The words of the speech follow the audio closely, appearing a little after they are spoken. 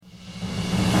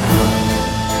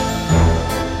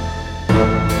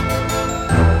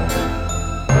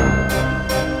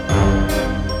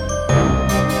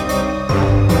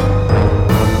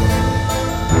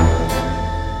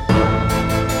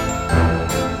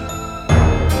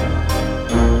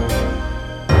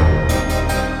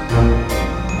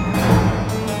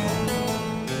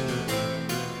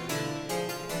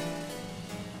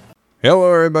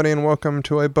Hello, everybody, and welcome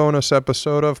to a bonus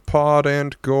episode of Pod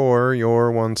and Gore,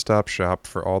 your one-stop shop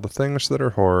for all the things that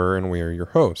are horror, and we are your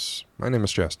hosts. My name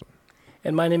is Justin.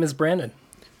 And my name is Brandon.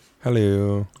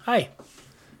 Hello. Hi.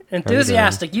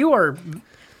 Enthusiastic. Are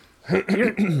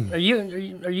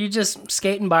you just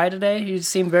skating by today? You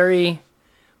seem very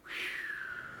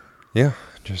Yeah,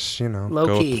 just, low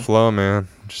go key. with the flow, man.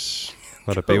 Just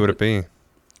let it be what it be.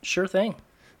 Sure thing.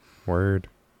 Word.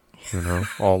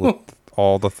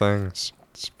 All the things.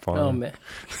 It's fun. Oh man.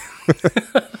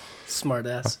 Smart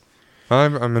ass.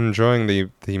 I'm enjoying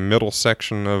the middle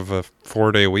section of a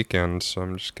 4-day weekend, so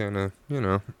I'm just kind of,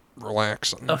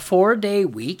 relaxing. A 4-day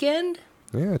weekend?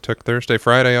 Yeah, I took Thursday,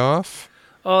 Friday off.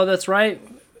 Oh, that's right.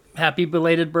 Happy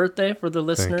belated birthday for the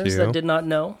listeners that did not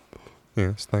know.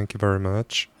 Yes, thank you very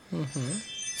much. Mm-hmm.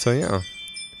 So,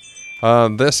 yeah.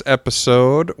 This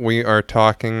episode, we are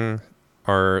talking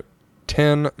our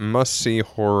 10 must-see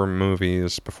horror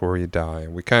movies before you die.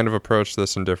 We kind of approach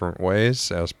this in different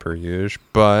ways, as per usual,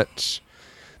 but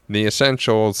the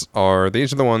essentials are,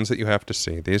 these are the ones that you have to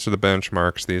see. These are the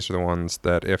benchmarks. These are the ones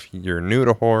that if you're new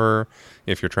to horror,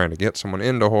 if you're trying to get someone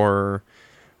into horror,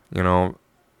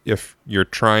 if you're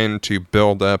trying to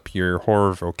build up your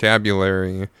horror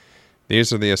vocabulary,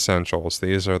 these are the essentials.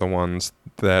 These are the ones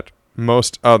that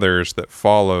most others that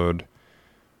followed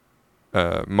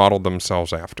modeled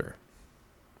themselves after.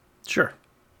 Sure.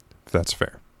 If that's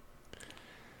fair.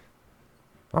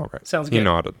 All right. Sounds good. You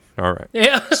nodded. All right.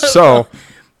 Yeah. So,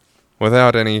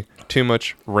 without any too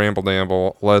much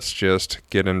ramble-damble, let's just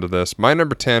get into this. My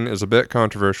number 10 is a bit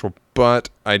controversial,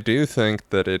 but I do think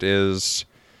that it is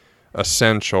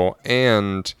essential,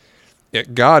 and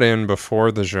it got in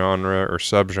before the genre, or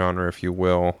subgenre, if you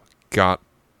will, got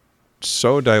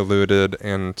so diluted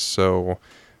and so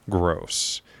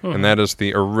gross. And that is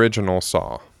the original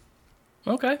Saw.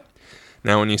 Okay.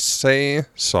 Now, when you say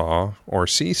Saw, or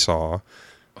Seesaw,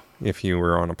 if you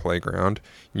were on a playground,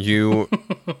 you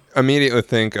immediately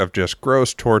think of just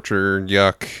gross torture,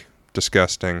 yuck,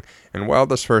 disgusting. And while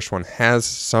this first one has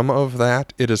some of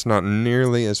that, it is not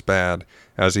nearly as bad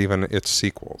as even its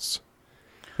sequels.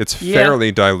 It's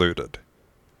fairly diluted.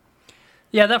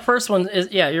 Yeah, that first one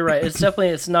is, you're right.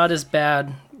 It's not as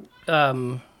bad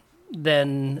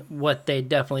than what they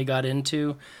definitely got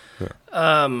into.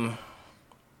 Yeah.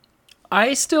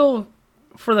 I still,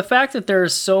 for the fact that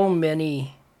there's so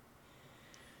many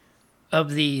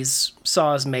of these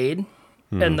Saws made,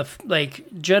 and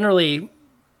generally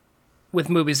with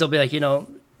movies, they'll be like,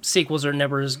 sequels are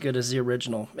never as good as the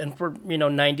original. And for,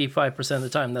 95% of the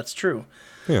time, that's true.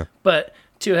 Yeah. But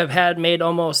to have had made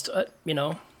almost, a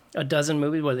dozen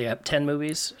movies, what do they have, 10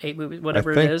 movies, 8 movies,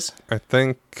 whatever it is? I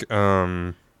think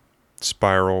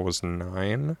Spiral was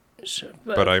 9. Sure.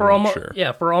 But I'm not sure.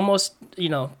 Yeah, for almost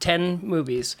 10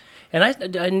 movies, and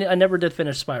I never did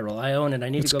finish Spiral. I own it. I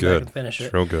need to go back and finish it.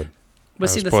 It's real good. But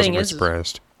see, the thing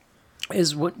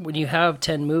is when you have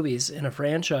 10 movies in a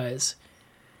franchise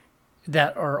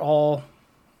that are all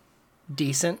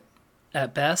decent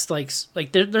at best, like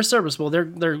they're serviceable. They're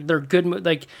good.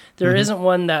 Like there isn't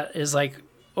one that is like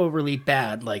overly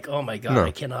bad. Like, oh my god, I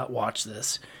cannot watch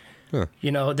this. Yeah.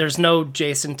 There's no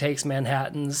Jason Takes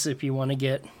Manhattans if you want to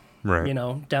get. Right.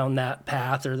 Down that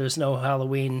path, or there's no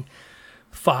Halloween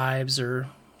 5s or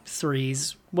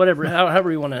 3s, whatever,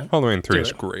 however you want to. Halloween 3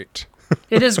 is great.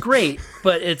 It is great,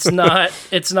 but it's not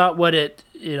what it,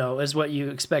 is what you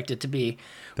expect it to be,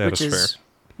 which is fair.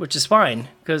 Which is fine,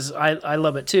 because I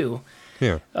love it too.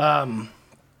 Yeah.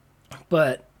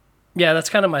 But yeah, that's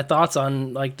kind of my thoughts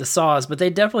on like the Saws, but they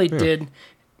definitely did,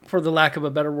 for the lack of a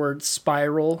better word,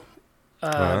 spiral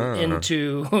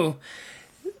into.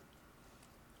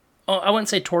 I wouldn't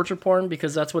say torture porn,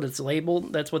 because that's what it's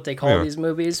labeled. That's what they call these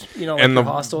movies, like and the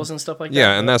Hostels and stuff like that.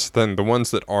 Yeah, and that's the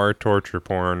ones that are torture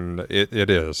porn, it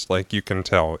is. Like, you can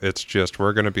tell. It's just,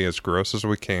 we're going to be as gross as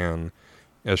we can,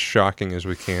 as shocking as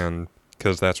we can,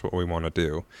 because that's what we want to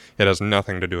do. It has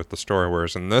nothing to do with the story,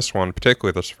 whereas in this one,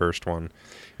 particularly this first one,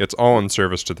 it's all in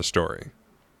service to the story.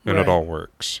 And it all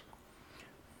works.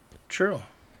 True.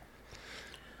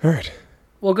 All right.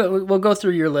 We'll go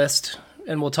through your list,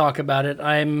 and we'll talk about it.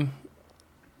 I'm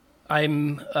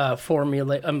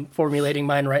formulating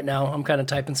mine right now. I'm kind of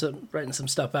writing some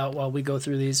stuff out while we go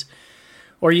through these.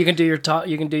 Or you can do your top.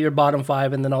 You can do your bottom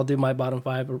 5, and then I'll do my bottom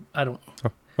 5. Or I don't.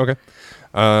 Oh, okay.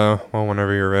 Well,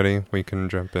 whenever you're ready, we can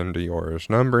jump into yours.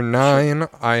 Number 9, sure.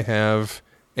 I have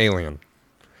Alien.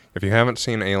 If you haven't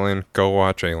seen Alien, go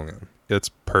watch Alien. It's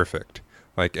perfect.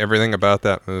 Like, everything about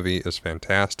that movie is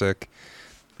fantastic.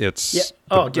 It's,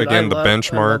 again, the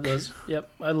benchmark.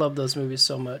 I love those movies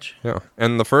so much. Yeah,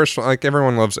 and the first one, like,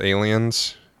 everyone loves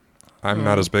Aliens. I'm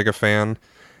not as big a fan.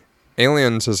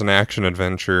 Aliens is an action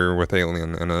adventure with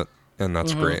alien in it, and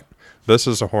that's great. This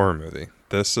is a horror movie.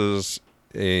 This is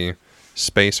a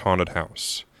space haunted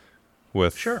house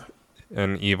with Sure.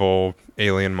 an evil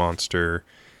alien monster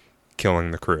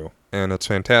killing the crew, and it's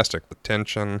fantastic. The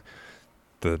tension,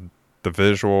 the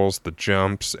visuals, the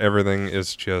jumps, everything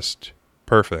is just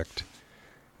perfect,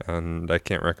 and I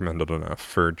can't recommend it enough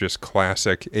for just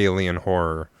classic alien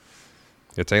horror.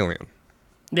 It's Alien.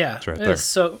 Yeah, It's right there.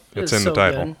 It's in the so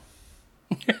title.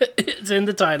 good. It's in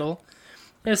the title.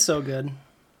 It's so good.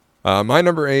 My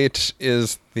number 8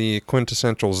 is the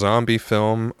quintessential zombie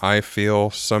film. I feel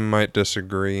some might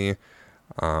disagree,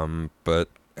 and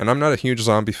I'm not a huge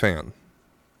zombie fan.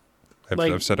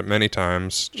 I've said it many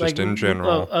times, just in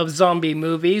general. Of zombie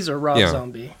movies or Rob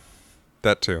Zombie?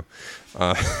 That too.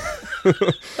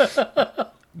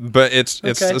 But it's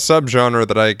Okay. a subgenre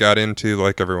that I got into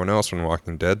like everyone else when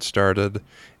Walking Dead started,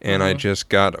 and I just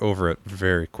got over it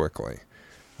very quickly.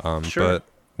 Sure. But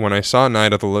when I saw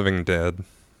Night of the Living Dead,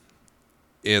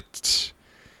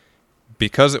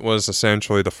 because it was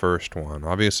essentially the first one.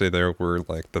 Obviously, there were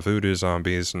like the voodoo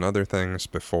zombies and other things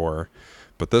before,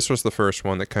 but this was the first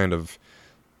one that kind of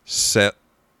set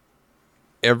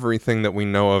everything that we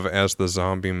know of as the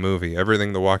zombie movie.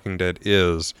 Everything The Walking Dead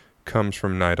comes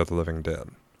from Night of the Living Dead.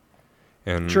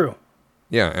 And True.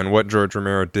 yeah, and what George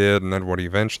Romero did, and then what he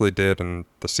eventually did in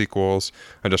the sequels.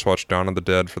 I just watched Dawn of the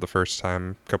Dead for the first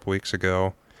time a couple weeks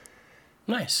ago.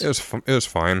 Nice. It was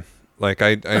fine. Like,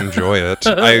 I enjoy it.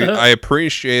 I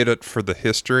appreciate it for the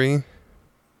history.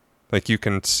 Like, you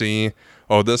can see,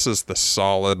 oh, this is the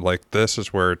solid, like, this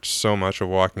is where so much of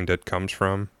Walking Dead comes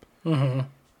from. Mm-hmm.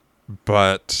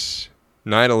 But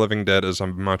Night of the Living Dead is a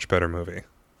much better movie.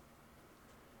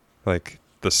 Like,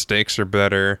 the stakes are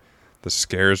better, the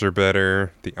scares are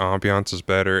better, the ambiance is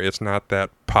better. It's not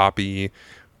that poppy,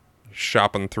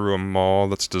 shopping through a mall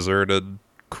that's deserted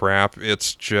crap.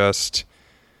 It's just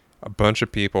a bunch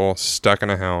of people stuck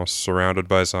in a house surrounded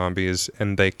by zombies,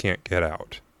 and they can't get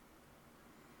out.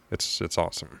 It's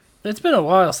awesome. It's been a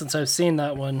while since I've seen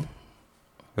that one.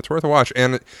 It's worth a watch.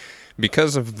 And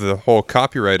because of the whole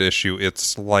copyright issue,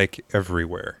 it's like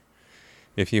everywhere.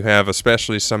 If you have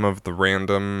especially some of the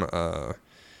random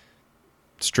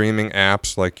streaming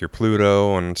apps like your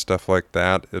Pluto and stuff like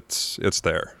that, it's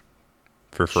there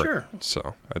for free. Sure.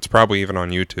 So it's probably even on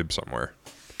YouTube somewhere.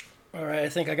 All right, I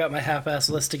think I got my half-ass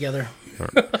list together.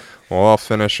 Right. Well, I'll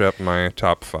finish up my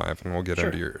top 5 and we'll get Sure.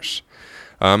 into yours.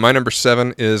 My number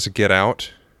 7 is Get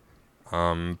Out.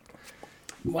 Wow.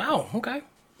 Okay.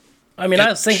 I mean,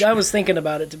 I was thinking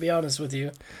about it, to be honest with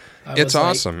you. It's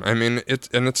awesome. I mean,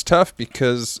 it's tough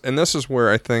because, and this is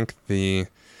where I think getting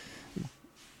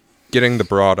the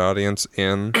broad audience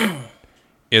in,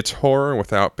 it's horror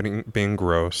without being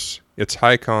gross. It's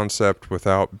high concept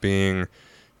without being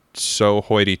so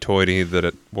hoity-toity that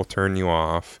it will turn you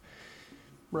off.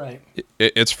 Right.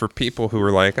 It's for people who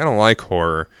are like, I don't like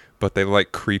horror, but they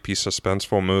like creepy,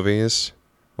 suspenseful movies.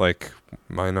 Like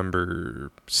my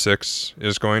number 6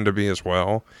 is going to be as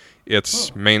well.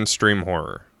 It's mainstream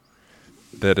horror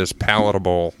that is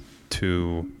palatable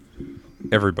to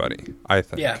everybody, I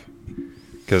think. Yeah.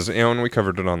 Because, when we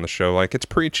covered it on the show, like, it's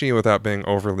preachy without being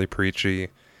overly preachy.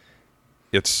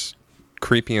 It's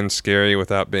creepy and scary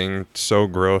without being so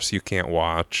gross you can't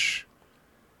watch.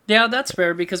 Yeah, that's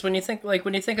fair, because when you think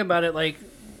about it, like,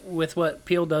 with what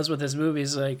Peele does with his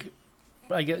movies, like,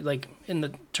 I get, like, in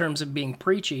the terms of being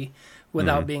preachy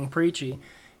without being preachy,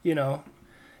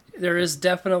 there is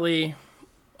definitely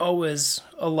always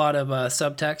a lot of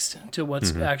subtext to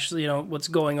what's actually, what's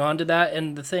going on to that.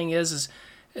 And the thing is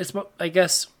it's, I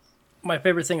guess my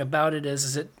favorite thing about it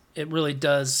is it really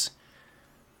does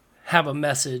have a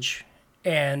message,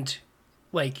 and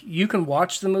like you can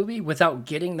watch the movie without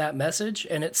getting that message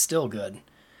and it's still good.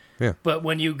 Yeah. But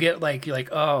when you get like, you're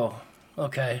like, oh,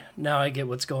 okay, now I get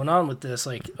what's going on with this.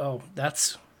 Like, oh,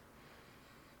 that's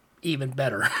even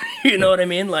better. You know what I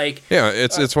mean? Like, yeah,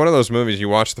 it's one of those movies you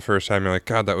watch the first time, you're like,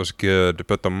 God, that was good.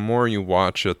 But the more you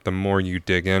watch it, the more you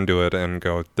dig into it and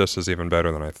go, this is even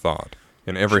better than I thought.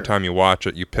 And every time you watch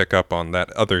it, you pick up on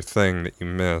that other thing that you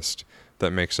missed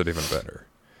that makes it even better.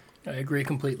 I agree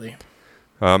completely.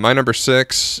 My number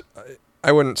 6,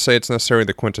 I wouldn't say it's necessarily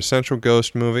the quintessential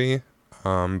ghost movie,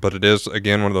 but it is,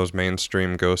 again, one of those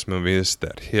mainstream ghost movies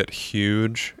that hit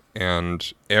huge,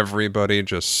 and everybody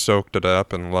just soaked it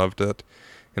up and loved it,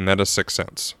 and that is Sixth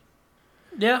Sense.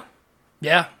 Yeah.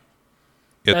 Yeah.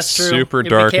 It's That's true. super It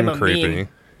dark became and a creepy. meme.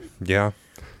 Yeah.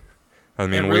 I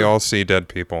mean, really- we all see dead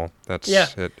people. That's Yeah.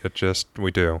 it just,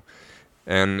 we do.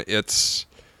 And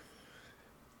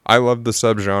I love the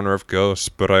subgenre of ghosts,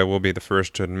 but I will be the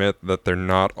first to admit that they're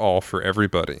not all for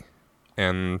everybody.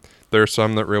 and there's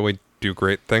some that really do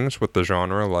great things with the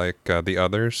genre, like The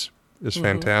Others is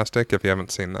fantastic, if you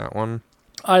haven't seen that one.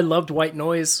 I loved White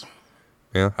Noise.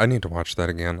 Yeah, I need to watch that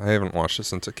again. I haven't watched it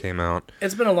since it came out.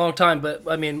 It's been a long time, but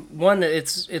I mean,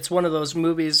 it's one of those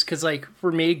movies, because like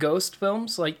for me, ghost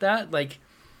films like that, like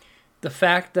the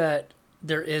fact that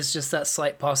there is just that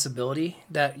slight possibility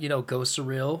that, you know, ghosts are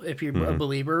real, if you're a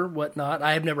believer, whatnot.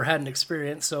 I have never had an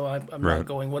experience, so I'm Right. not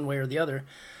going one way or the other.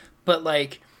 But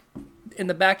like in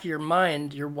the back of your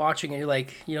mind, you're watching and you're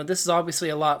like, you know, this is obviously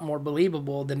a lot more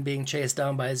believable than being chased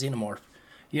down by a xenomorph.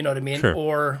 You know what I mean? Sure.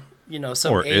 Or, you know,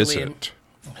 some Or is alien.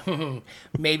 it?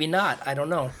 Maybe not. I don't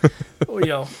know. You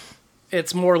know,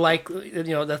 it's more likely, you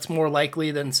know, that's more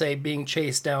likely than, say, being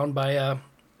chased down by a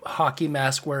hockey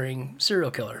mask wearing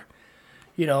serial killer.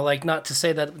 You know, like, not to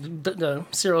say that the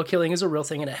serial killing is a real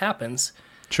thing and it happens,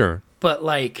 Sure. but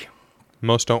like,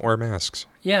 Most don't wear masks.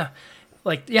 yeah,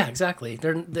 like, yeah, exactly.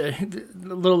 They're a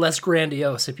little less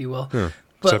grandiose, if you will. Yeah.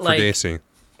 But Except like, for Gacy.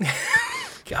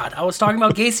 God, I was talking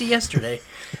about Gacy yesterday.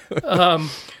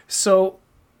 So,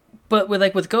 but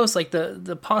with ghosts, like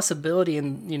the possibility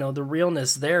and, you know, the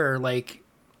realness there, like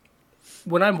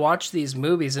when I watch these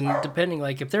movies, and depending,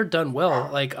 like if they're done well,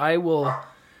 like I will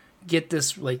get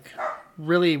this like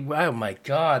really, oh my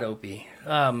God, Opie.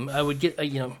 I would get,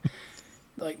 you know,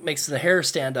 like makes the hair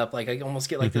stand up. Like I almost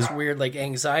get like this weird like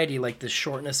anxiety, like this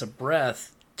shortness of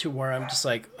breath, to where I'm just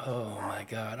like, oh my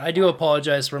God. I do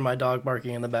apologize for my dog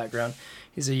barking in the background.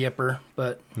 He's a yipper,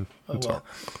 but oh well.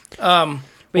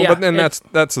 But yeah, But then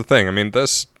that's the thing. I mean,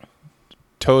 this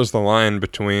toes the line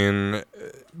between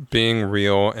being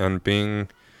real and being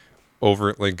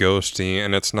overtly ghosty,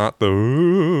 and it's not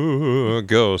the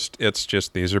ghost. It's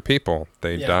just these are people.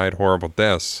 They died horrible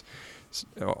deaths.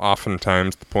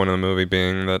 Oftentimes, the point of the movie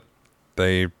being that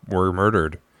they were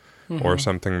murdered or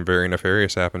something very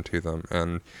nefarious happened to them.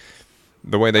 And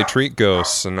the way they treat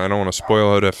ghosts, and I don't want to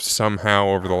spoil it if somehow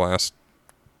over the last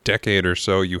decade or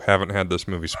so you haven't had this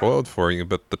movie spoiled for you,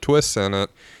 but the twists in it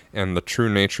and the true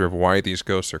nature of why these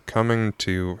ghosts are coming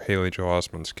to Haley Joel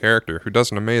Osment's character, who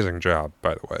does an amazing job,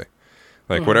 by the way.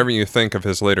 Like, whatever you think of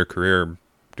his later career,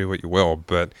 do what you will,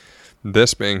 but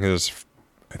this being his,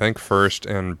 I think, first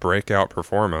and breakout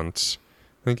performance,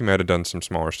 I think he might have done some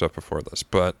smaller stuff before this,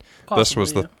 but this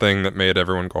was the thing that made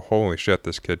everyone go, holy shit,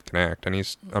 this kid can act, and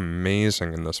he's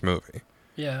amazing in this movie.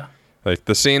 Yeah. Like,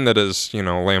 the scene that is, you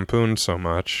know, lampooned so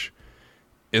much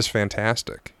is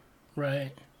fantastic. Right.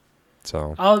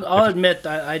 So I'll admit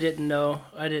I didn't know.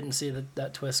 I didn't see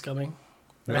that twist coming.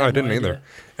 No, I didn't either.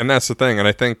 And that's the thing. And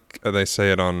I think they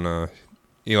say it on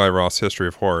Eli Roth's History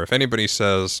of Horror. If anybody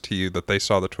says to you that they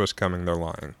saw the twist coming, they're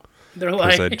lying. They're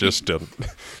lying. Because they just didn't.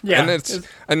 Yeah.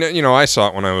 And you know, I saw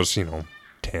it when I was,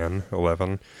 10,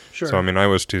 11. Sure. So, I mean, I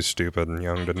was too stupid and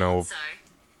young to know,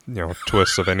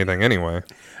 twists of anything anyway.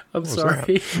 I'm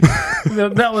sorry.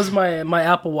 That was my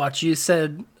Apple Watch. You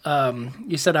said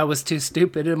I was too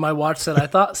stupid, and my watch said I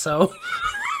thought so.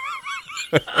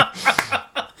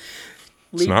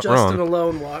 Leave not Justin wrong.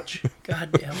 alone, watch.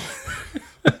 God damn.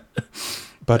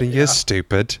 But he is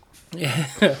stupid.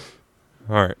 Yeah.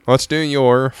 All right, let's do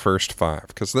your first 5,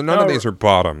 because none of these are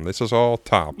bottom. This is all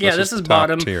top. Yeah, this is top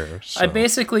bottom. tier. So. I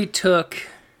basically took...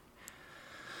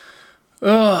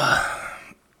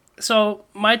 So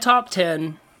my top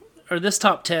 10, or this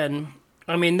top 10,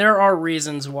 I mean, there are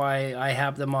reasons why I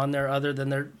have them on there other than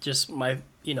they're just my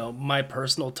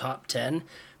personal top 10.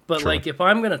 But Sure. like, if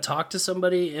I'm going to talk to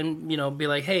somebody and, be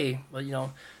like, hey,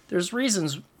 well, there's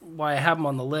reasons why I have them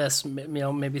on the list.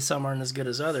 Maybe some aren't as good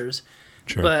as others.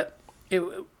 Sure. But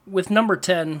with number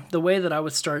 10, the way that I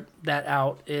would start that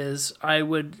out is I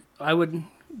would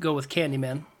go with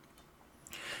Candyman.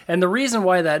 And the reason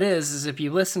why that is if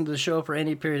you listen to the show for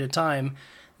any period of time,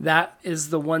 that is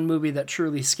the one movie that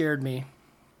truly scared me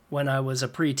when I was a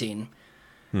preteen.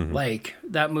 Mm-hmm. Like,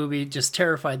 that movie just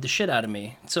terrified the shit out of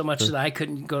me. So much that I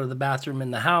couldn't go to the bathroom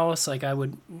in the house. Like, I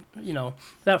would,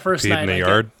 that first night. Peed in the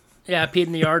yard? I peed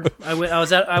in the yard.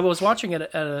 I was watching it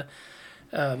at a,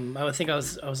 I would think I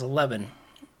was 11.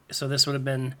 So this would have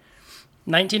been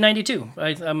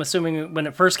 1992. I'm assuming when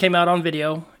it first came out on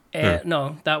video. And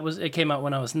no, it came out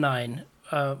when I was 9.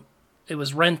 It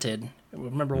was rented. I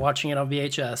remember watching it on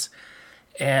VHS.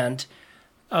 And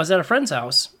I was at a friend's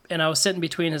house, and I was sitting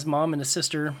between his mom and his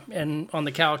sister and on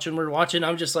the couch, and we're watching.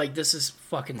 I'm just like, this is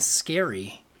fucking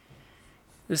scary.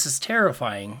 This is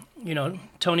terrifying.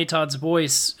 Tony Todd's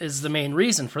voice is the main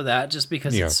reason for that, just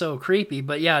because it's so creepy.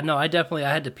 But yeah, no, I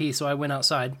had to pee, so I went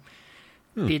outside,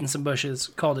 peed in some bushes,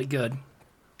 called it good.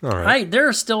 All right. There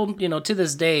are still, to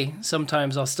this day,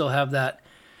 sometimes I'll still have that,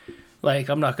 like,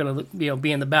 I'm not going to,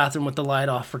 be in the bathroom with the light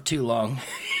off for too long.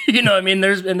 You know what I mean?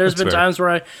 There's been fair. times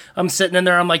where I'm sitting in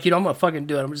there, I'm like, I'm gonna fucking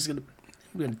do it. I'm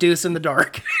gonna deuce in the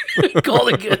dark. Call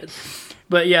it good.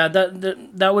 But yeah,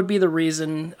 that would be the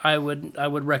reason I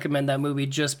would recommend that movie,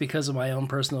 just because of my own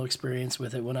personal experience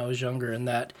with it when I was younger, and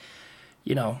that,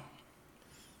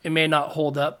 it may not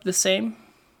hold up the same,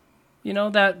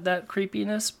 that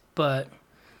creepiness, but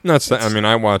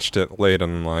I watched it late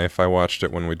in life. I watched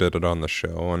it when we did it on the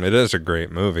show, and it is a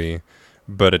great movie,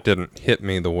 but it didn't hit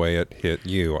me the way it hit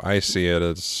you. I see it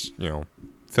as,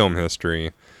 film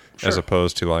history, as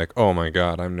opposed to like, oh my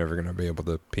God, I'm never going to be able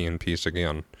to pee in peace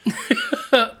again.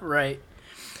 Right.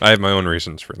 I have my own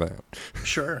reasons for that.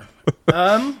 Sure.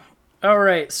 All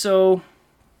right. So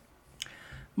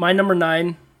my number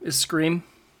 9 is Scream.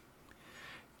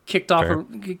 Kicked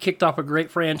off a great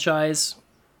franchise.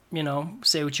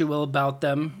 Say what you will about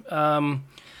them.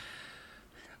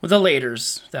 With the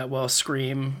laters,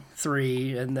 Scream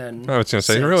 3, and then I was going to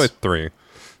say 6. really 3.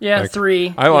 Yeah,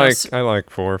 3. I like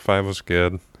 4. 5 was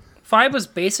good. 5 was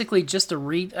basically just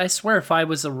I swear 5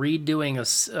 was a redoing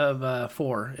of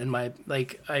 4 in my, I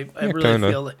really kinda.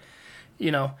 feel that,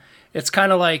 it's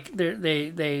kind of like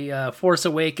they Force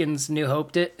Awakens New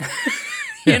Hoped it.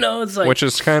 It's like, which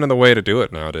is kind of the way to do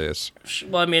it nowadays.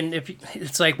 Well, I mean, if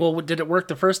it's like, well, did it work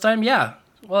the first time? Yeah.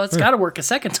 Well, it's got to work a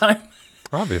second time.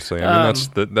 Obviously. I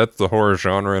mean, that's the horror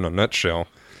genre in a nutshell.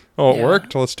 Oh, it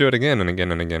worked? Let's do it again and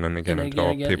again and again and again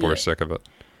until people are sick of it.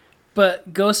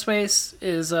 But Ghostface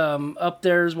is up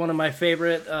there as one of my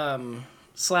favorite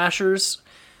slashers.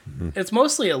 Mm-hmm. It's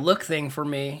mostly a look thing for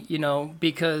me,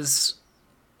 because,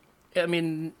 I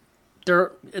mean,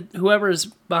 whoever's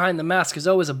behind the mask is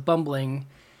always a bumbling,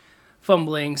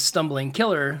 fumbling, stumbling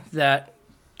killer that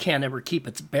can't ever keep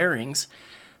its bearings.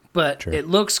 But It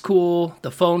looks cool.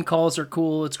 The phone calls are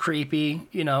cool. It's creepy.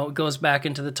 It goes back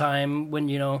into the time when,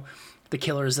 the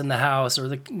killer's in the house, or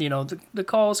the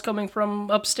calls coming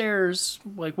from upstairs,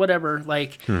 like whatever,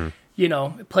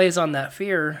 it plays on that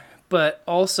fear. But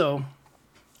also,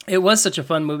 it was such a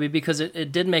fun movie because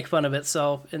it did make fun of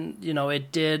itself, and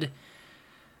it did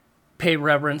pay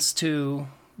reverence to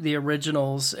the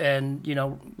originals, and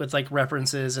with like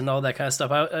references and all that kind of stuff.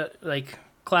 I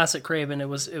classic Craven. It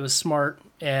was smart,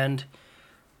 and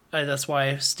that's why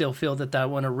I still feel that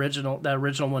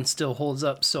original one still holds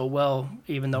up so well,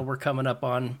 even though we're coming up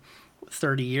on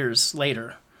 30 years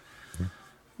later.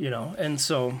 And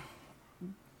so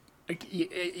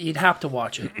you'd have to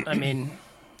watch it. I mean,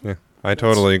 yeah, I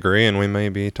totally agree, and we may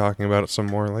be talking about it some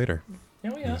more later.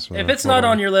 Oh yeah. If it's not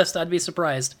on your list, I'd be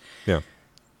surprised. Yeah.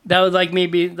 That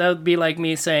would be like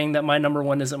me saying that my number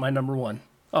 1 isn't my number 1.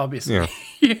 Obviously.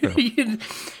 Yeah.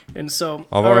 And so,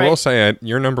 although I will say,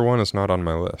 your number 1 is not on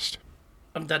my list.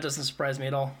 That doesn't surprise me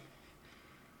at all.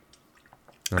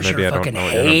 Maybe I don't know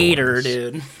what your hater,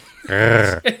 dude.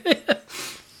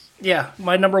 Yeah,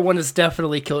 my number 1 is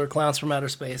definitely Killer Clowns from Outer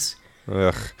Space.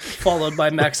 Ugh. Followed by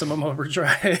Maximum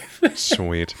Overdrive.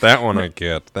 Sweet. That one I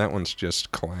get. That one's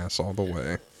just class all the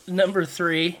way. Number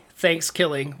 3,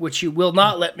 Thanksgiving, which you will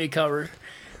not let me cover,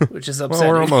 which is upsetting.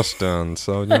 Well, we're almost done,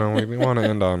 so, we want to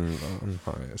end on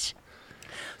highs.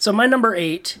 So my number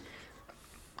 8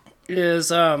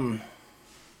 is Nightmare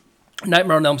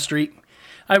on Elm Street.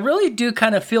 I really do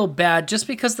kind of feel bad just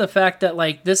because the fact that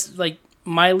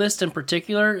my list in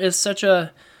particular is such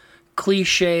a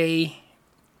cliche,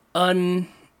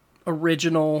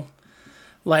 unoriginal,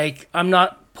 I'm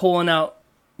not pulling out,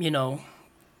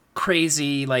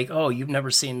 crazy, oh, you've never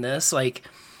seen this. I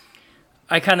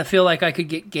kind of feel like I could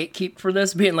get gatekeep for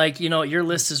this, being your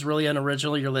list is really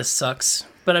unoriginal, your list sucks.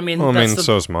 But I mean,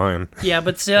 so's mine. Yeah,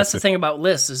 but see, that's the thing about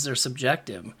lists, is they're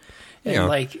subjective.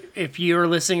 And if you're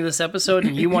listening to this episode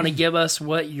and you want to give us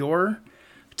what your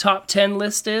top 10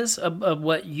 list is of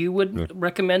what you would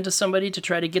recommend to somebody to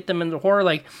try to get them into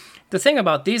horror, the thing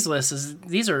about these lists is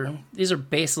these are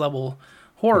base level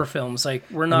horror films.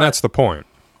 We're not. And that's the point.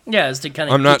 Yeah, is to kind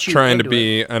of. I'm not trying to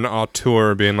be an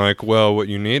auteur being well, what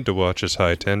you need to watch is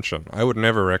High Tension. I would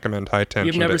never recommend High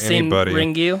Tension to anybody. You've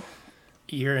never seen Ringu?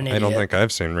 You're an idiot. I don't think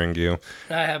I've seen Ringu.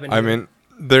 I haven't. I mean,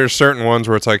 there's certain ones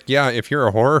where it's if you're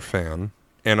a horror fan,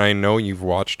 and I know you've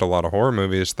watched a lot of horror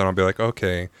movies, then I'll be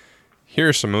okay,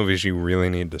 here's some movies you really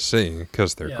need to see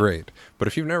because they're great. But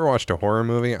if you've never watched a horror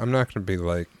movie, I'm not going to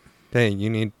be hey, you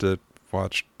need to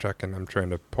watch Chuck, and I'm trying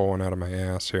to pull one out of my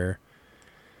ass here.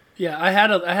 Yeah, I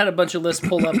had a bunch of lists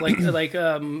pulled up like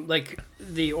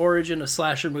the origin of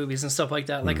slasher movies and stuff like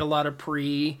that. A lot of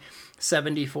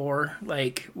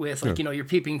pre-74, with your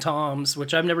Peeping Toms,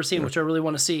 which I've never seen, which I really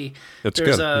want to see. It's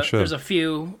good. There's a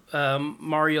few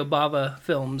Mario Bava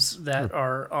films that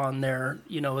are on there,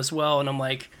 as well. And I'm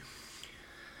I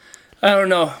don't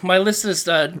know. My list is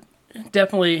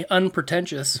definitely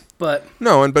unpretentious, but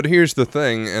No, but here's the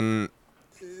thing, and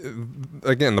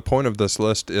again, the point of this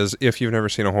list is if you've never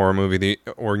seen a horror movie,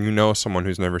 or you know someone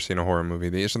who's never seen a horror movie,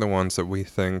 these are the ones that we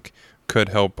think could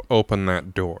help open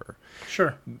that door.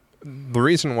 sure. The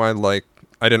reason why, like,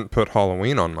 I didn't put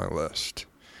Halloween on my list,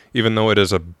 even though it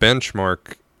is a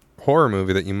benchmark horror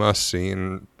movie that you must see,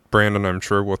 and Brandon, I'm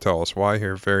sure, will tell us why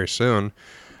here very soon,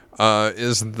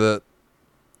 is that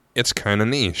it's kind of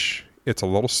niche. It's a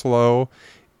little slow.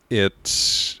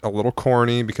 It's a little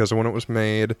corny because of when it was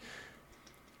made.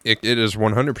 It is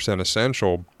 100%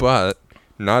 essential, but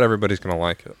not everybody's going to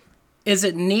like it. Is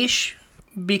it niche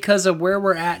because of where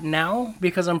we're at now?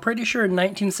 Because I'm pretty sure in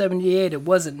 1978 it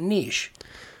wasn't niche.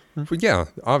 Yeah,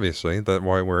 obviously, that's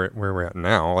why we're where we're at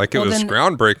now. Like, it Well, was then-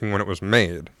 groundbreaking when it was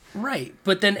made. Right,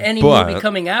 but then any But- movie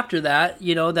coming after that,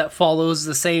 that follows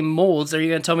the same molds, are you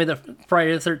going to tell me that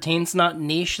Friday the 13th's not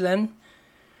niche then?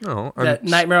 No, That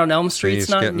Nightmare on Elm Street's he's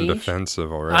not getting niche?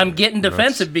 defensive already. I'm getting And that's-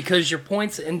 defensive because your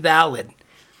point's invalid.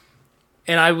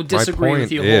 And I would disagree with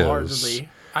point you is, wholeheartedly.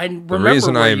 I The remember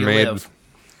reason where I you made... live.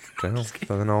 Well,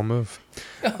 then I'll move.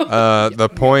 The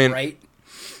point Right?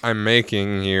 I'm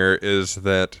making here is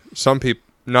that some people,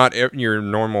 not your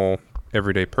normal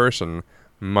everyday person,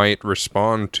 might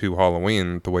respond to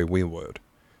Halloween the way we would.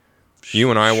 You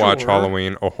and I watch Sure.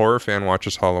 Halloween, a horror fan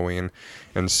watches Halloween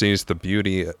and sees the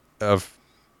beauty of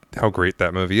how great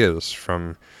that movie is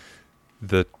from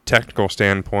the technical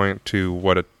standpoint to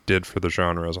what it did for the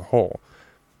genre as a whole.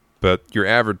 But your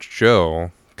average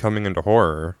Joe coming into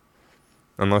horror,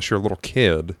 unless you're a little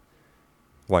kid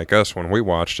like us when we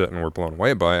watched it and were blown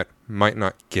away by it, might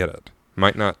not get it.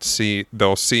 Might not see,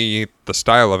 they'll see the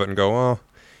style of it and go, oh,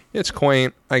 it's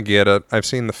quaint, I get it. I've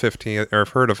seen the 50, or I've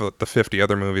heard of the 50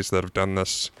 other movies that have done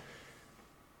this,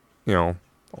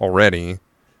 already.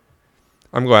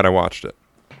 I'm glad I watched it,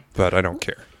 but I don't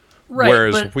care. Right,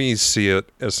 Whereas but we see it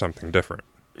as something different.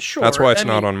 sure. That's why it's I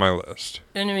not mean, on my list.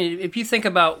 And I mean, if you think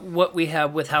about what we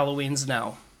have with Halloweens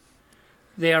now,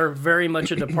 they are very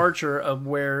much a departure of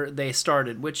where they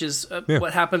started, which is Yeah.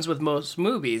 what happens with most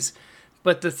movies.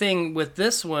 But the thing with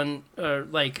this one,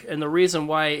 and the reason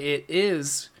why it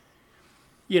is,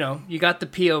 you got the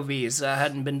POVs that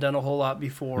hadn't been done a whole lot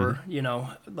before.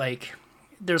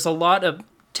 There's a lot of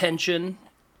tension,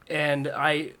 and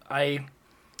I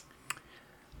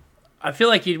feel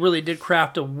like you really did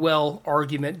craft a well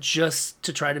argument just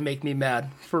to try to make me mad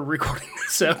for recording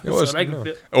this episode. It was, I can no.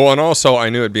 feel- Oh, and also I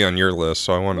knew it'd be on your list,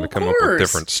 so I wanted to Of come up with course.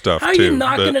 different stuff How are too. you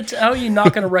not but- gonna how are you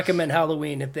not gonna recommend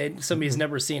Halloween if somebody's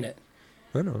never seen it?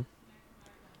 I know.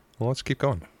 Well, let's keep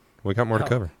going. We got more to Oh.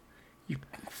 cover. You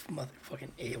motherfucking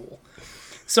a-hole.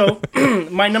 So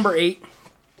my number 8,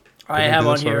 I Did we have do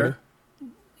on this here. already?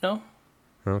 No.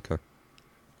 Okay.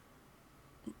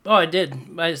 Oh, I did.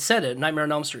 I said it. Nightmare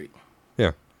on Elm Street.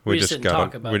 Yeah. We just didn't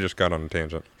talk about we it. just got on a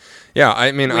tangent. Yeah,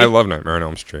 I mean, I love Nightmare on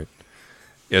Elm Street.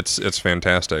 It's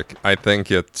fantastic. I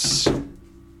think it's,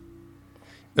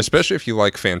 especially if you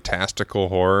like fantastical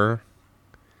horror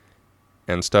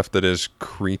and stuff that is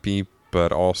creepy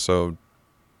but also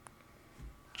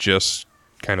just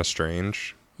kind of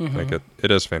strange. Mm-hmm. Like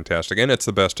it is fantastic, and it's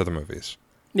the best of the movies,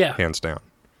 Yeah. hands down.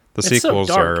 The It's so sequels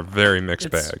dark. are a very mixed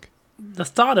It's- bag. The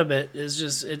thought of it is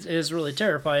just it is really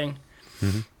terrifying.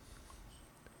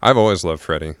 I've always loved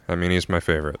Freddy. I mean, he's my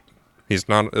favorite. It's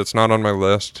not on my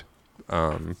list,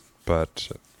 but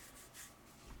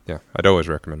yeah, I'd always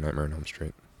recommend Nightmare on Elm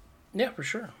Street. Yeah, for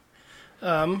sure.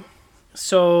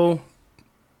 So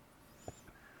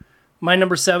my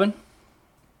number 7,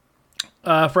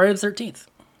 Friday the 13th.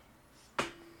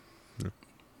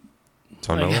 It's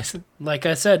on my list. Like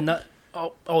I said, not.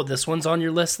 Oh, this one's on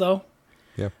your list though.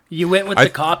 Yeah. You went with the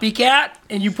copycat,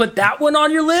 and you put that one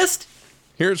on your list.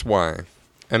 Here's why,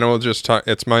 and we'll just talk.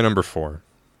 It's my number 4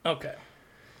 Okay.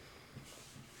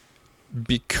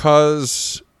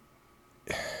 because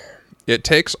it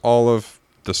takes all of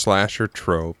the slasher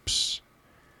tropes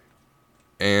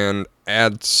and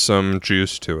adds some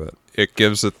juice to it. It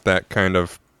gives it that kind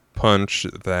of punch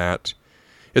that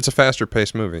it's a faster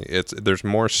paced movie. There's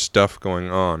more stuff going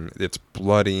on. It's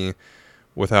bloody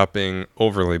without being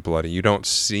overly bloody. You don't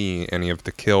see any of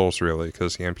the kills really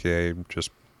because the MPA just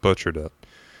butchered it.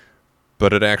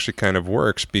 But it actually kind of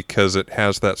works because it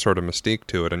has that sort of mystique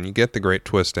to it, and you get the great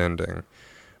twist ending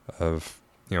of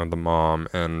the mom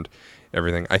and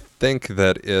everything. I think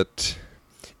that it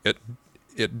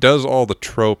does all the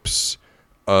tropes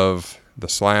of the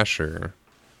slasher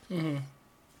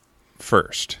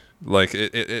first. Like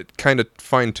it kind of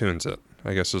fine tunes it,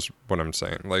 I guess is what I'm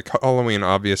saying. Like Halloween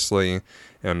obviously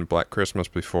and Black Christmas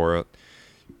before it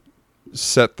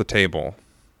set the table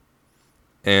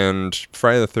And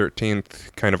Friday the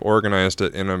 13th kind of organized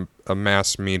it in a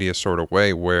mass media sort of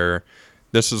way where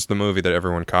this is the movie that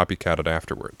everyone copycatted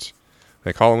afterwards.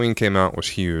 Like, Halloween came out, was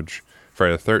huge.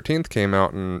 Friday the 13th came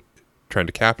out and tried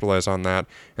to capitalize on that.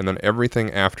 And then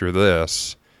everything after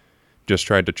this just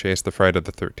tried to chase the Friday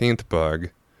the 13th bug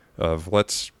of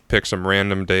let's pick some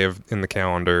random day in the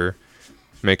calendar,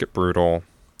 make it brutal,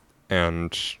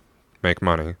 and make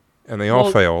money. And they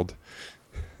all failed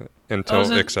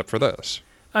except for this.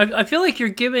 I feel like you're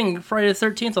giving Friday the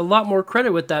 13th a lot more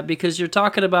credit with that, because you're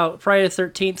talking about Friday the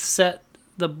 13th set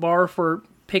the bar for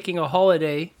picking a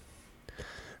holiday.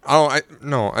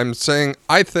 I'm saying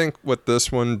I think what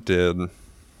this one did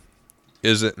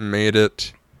is it made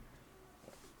it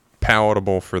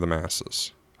palatable for the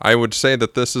masses. I would say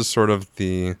that this is sort of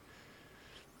the,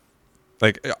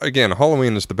 like, again,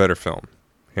 Halloween is the better film,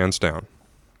 hands down.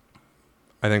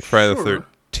 I think Friday the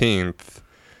 13th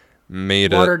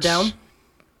made watered down?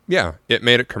 Yeah, it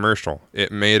made it commercial.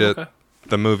 It made it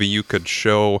the movie you could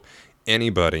show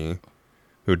anybody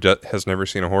who has never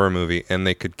seen a horror movie and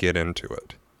they could get into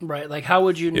it. Right, like how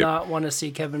would you not want to see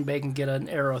Kevin Bacon get an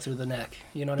arrow through the neck?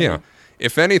 You know what I mean?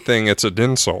 If anything, it's an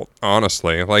insult,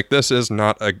 honestly. Like, this is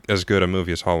not as good a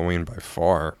movie as Halloween by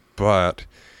far, but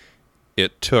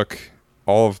it took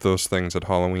all of those things that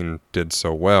Halloween did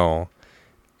so well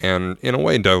and, in a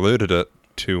way, diluted it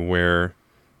to where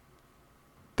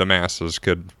the masses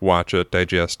could watch it,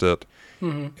 digest it,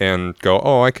 and go,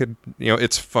 oh, I could,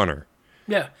 it's funner.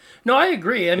 Yeah. No, I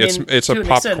agree. I mean, it's to a an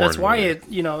popcorn extent, that's why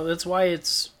movie. that's why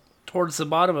it's towards the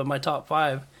bottom of my top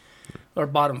 5 or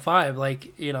bottom 5.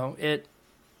 Like,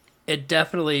 it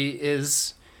definitely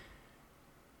is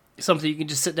something you can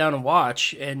just sit down and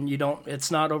watch, and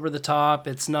it's not over the top.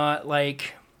 It's not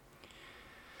like,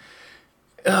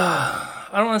 I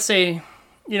don't want to say,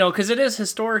 because it is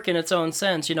historic in its own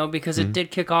sense, because it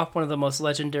did kick off one of the most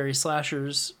legendary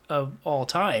slashers of all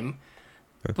time.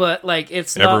 But, like,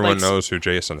 it's not Everyone knows who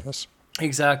Jason is.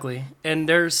 Exactly. And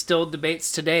there's still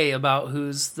debates today about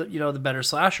who's the better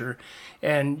slasher.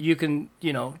 And you can,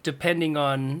 depending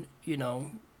on,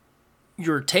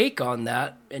 your take on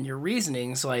that and your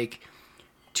reasonings, like,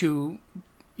 to,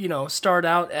 start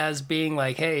out as being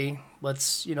like, hey,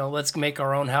 let's make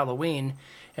our own Halloween.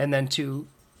 And then to,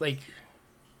 like,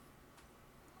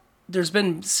 there's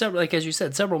been several, like, as you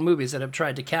said, several movies that have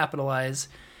tried to capitalize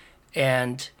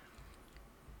and,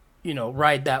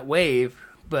 ride that wave,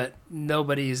 but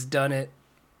nobody's done it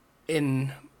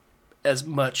in as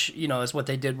much, as what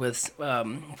they did with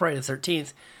Friday the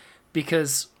 13th,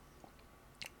 because,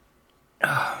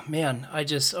 man,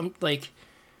 I'm like,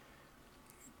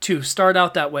 to start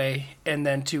out that way and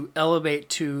then to elevate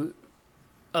to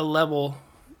a level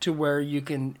to where you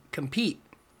can compete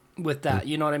with that,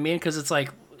 you know what I mean? Because it's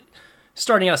like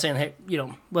starting out saying, hey,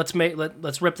 let's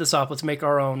rip this off, let's make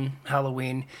our own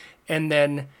Halloween, and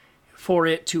then for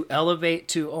it to elevate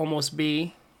to almost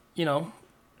be,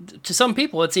 to some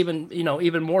people it's even,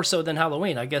 even more so than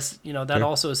Halloween. I guess, that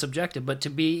also is subjective, but to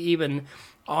be even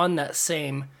on that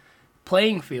same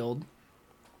playing field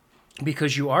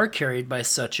because you are carried by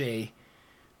such a,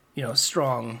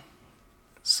 strong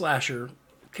slasher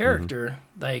character,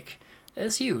 like,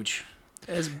 it's huge.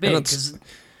 It's big, because,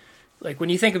 like, when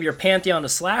you think of your pantheon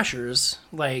of slashers,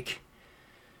 like,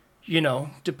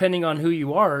 depending on who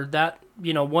you are, that,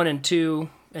 1 and 2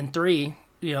 and 3,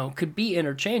 could be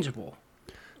interchangeable.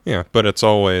 Yeah, but it's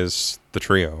always the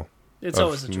trio. It's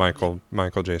always the trio.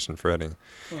 Michael, Jason, Freddy.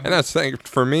 And that's the thing,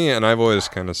 for me, and I've always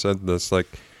kind of said this, like,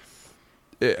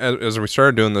 as we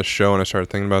started doing this show and I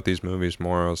started thinking about these movies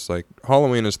more, I was like,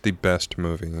 Halloween is the best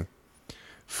movie.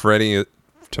 Freddy,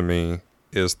 to me,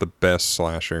 is the best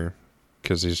slasher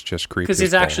because he's just creepy. Because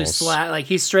he's actually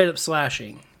he's straight up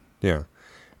slashing. Yeah.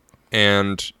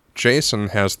 And Jason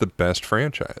has the best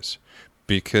franchise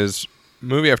because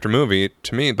movie after movie,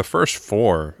 to me, the first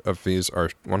 4 of these are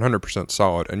 100%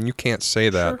 solid, and you can't say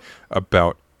that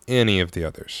about any of the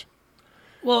others.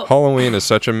 Well, Halloween is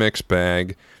such a mixed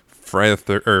bag.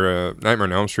 Nightmare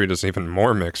on Elm Street is even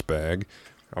more mixed bag.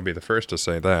 I'll be the first to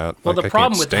say that. Well, the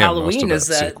problem with Halloween is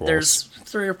that there's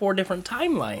 3 or 4 different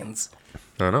timelines.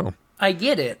 I know. I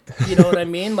get it. You know what I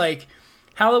mean? Like,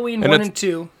 Halloween 1 and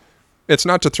 2. It's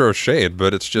not to throw shade,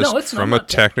 but it's just from a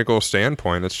technical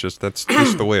standpoint, it's just that's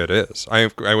just the way it is. I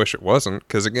wish it wasn't,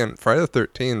 because again, Friday the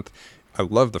 13th, I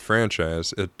love the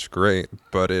franchise. It's great,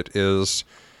 but it is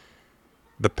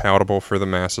the palatable for the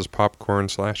masses popcorn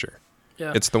slasher.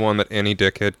 Yeah. It's the one that any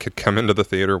dickhead could come into the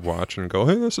theater, watch, and go,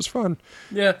 hey, this is fun.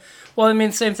 Yeah. Well, I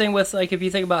mean, same thing with, like, if you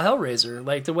think about Hellraiser.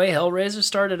 Like, the way Hellraiser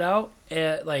started out,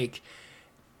 like,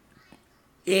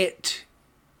 it,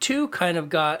 too, kind of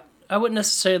got wouldn't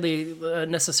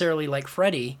necessarily like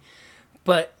Freddy,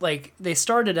 but like they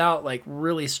started out like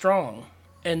really strong,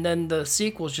 and then the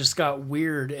sequels just got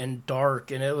weird and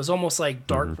dark, and it was almost like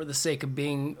dark for the sake of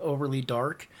being overly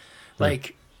dark.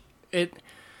 Like it's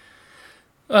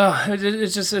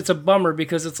a bummer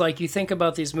because it's like you think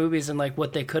about these movies and like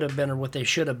what they could have been or what they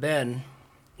should have been.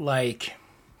 Like,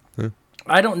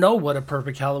 I don't know what a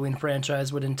perfect Halloween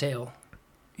franchise would entail.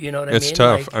 You know what I mean? It's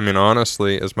tough. Like, I mean,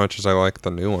 honestly, as much as I like the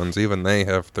new ones, even they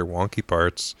have their wonky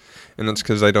parts. And that's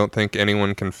because I don't think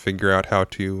anyone can figure out how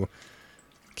to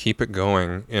keep it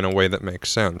going in a way that makes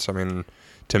sense. I mean,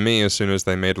 to me, as soon as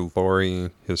they made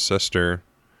Laurie his sister,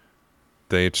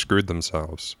 they screwed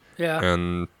themselves. Yeah.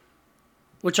 And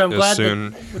which I'm glad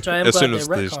as soon as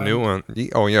these new ones,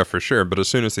 oh yeah, for sure. But as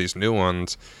soon as these new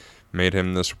ones made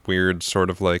him this weird sort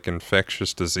of like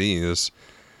infectious disease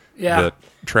that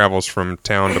travels from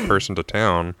town to person to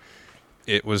town,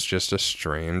 it was just a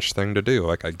strange thing to do.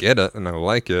 Like, I get it and I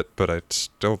like it, but I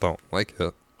still don't like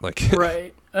it. Like,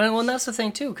 right. And that's the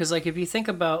thing too, because like if you think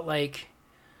about like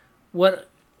what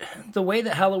the way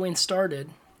that Halloween started,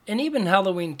 and even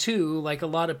Halloween 2, like a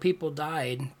lot of people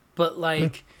died, but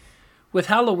like with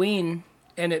Halloween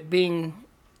and it being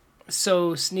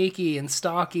so sneaky and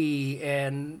stalky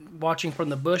and watching from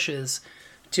the bushes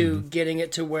to getting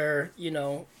it to where, you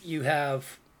know, you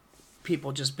have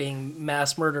people just being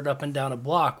mass murdered up and down a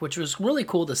block, which was really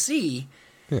cool to see.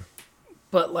 Yeah.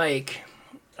 But like,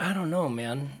 I don't know,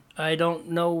 man. I don't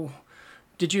know.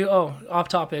 Did you, off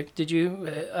topic, did you,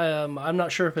 I'm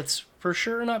not sure if it's for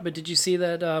sure or not, but did you see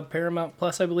that Paramount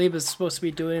Plus, I believe, is supposed to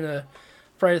be doing a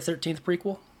Friday the 13th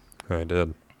prequel? I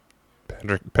did.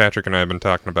 Patrick and I have been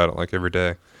talking about it like every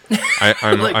day.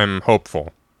 I'm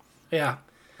hopeful. Yeah.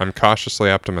 I'm cautiously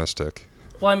optimistic.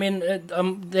 Well, I mean,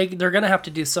 they're going to have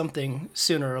to do something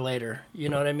sooner or later. You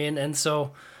know what I mean? And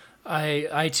so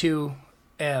I too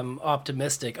am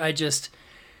optimistic. I just,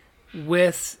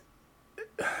 with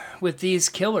these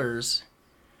killers,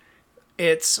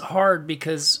 it's hard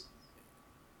because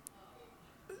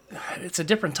it's a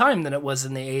different time than it was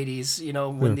in the 80s, you know,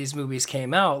 when these movies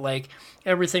came out. Like,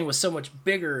 everything was so much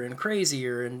bigger and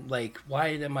crazier, and like, why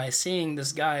am I seeing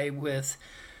this guy with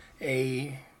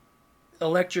a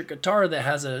electric guitar that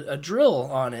has a drill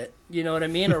on it? You know what I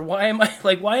mean? Or why am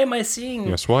I seeing...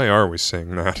 Yes, why are we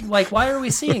seeing that? Like, why are we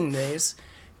seeing these?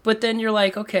 But then you're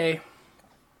like, okay,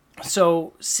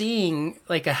 so seeing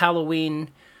like a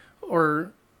Halloween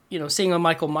or, you know, seeing a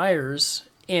Michael Myers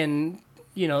in,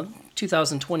 you know,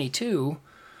 2022,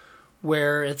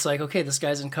 where it's like, okay, this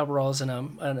guy's in coveralls and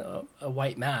a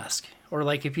white mask. Or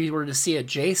like if you were to see a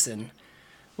Jason,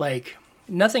 like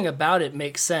nothing about it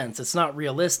makes sense. It's not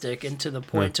realistic, and to the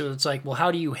point to it's like, well, how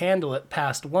do you handle it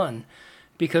past one?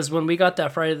 Because when we got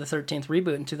that Friday the 13th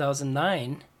reboot in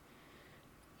 2009,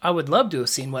 I would love to have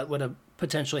seen what would have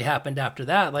potentially happened after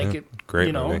that. Like, great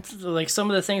you know, movie. like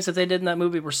some of the things that they did in that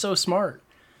movie were so smart.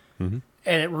 And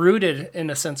it rooted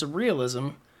in a sense of realism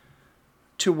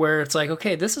to where it's like,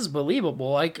 okay, this is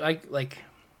believable. I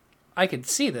could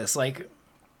see this. Like,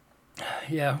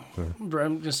 yeah, I'm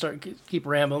gonna keep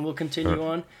rambling. We'll continue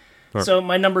on. So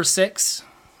my number 6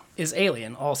 is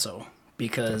Alien, also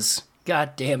because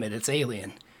God damn it, it's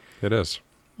Alien. It is.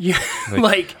 Yeah,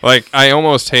 like I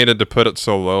almost hated to put it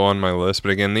so low on my list,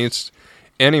 but again,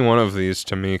 any one of these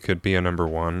to me could be a number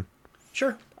 1.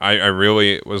 Sure. I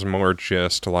really was more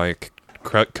just like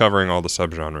covering all the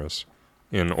subgenres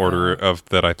in order of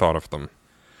that I thought of them.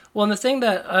 Well, and the thing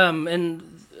that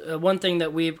one thing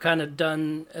that we've kind of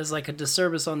done as like a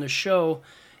disservice on the show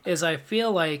is I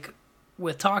feel like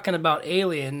with talking about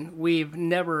Alien, we've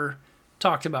never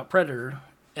talked about Predator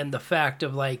and the fact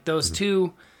of like those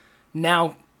two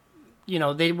now, you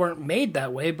know, they weren't made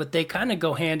that way, but they kind of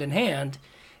go hand in hand.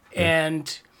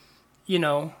 And, you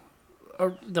know,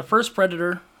 the first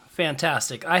Predator,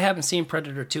 fantastic. I haven't seen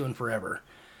Predator 2 in forever.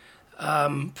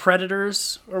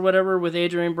 Predators or whatever with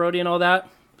Adrian Brody and all that,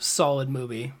 solid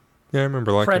movie. Yeah, I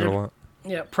remember liking it a lot.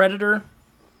 Yeah, Predator,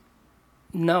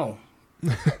 no.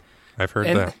 I've heard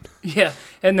that. Yeah,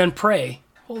 and then Prey.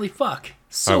 Holy fuck.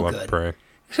 So good. I love Prey.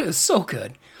 It was so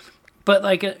good. But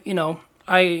like, you know,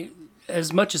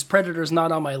 as much as Predator's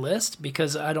not on my list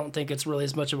because I don't think it's really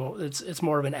as much of it's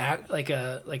more of an like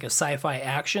a sci-fi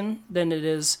action than it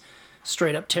is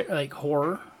straight up like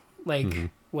horror,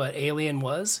 like what Alien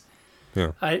was.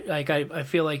 Yeah. I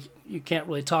feel like you can't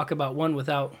really talk about one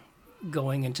without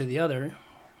going into the other.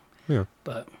 Yeah.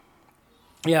 But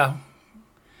yeah.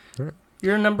 All right.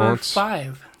 You're number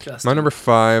 5, Justin. My number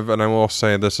 5, and I will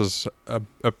say this is a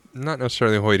not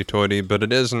necessarily hoity-toity, but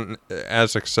it isn't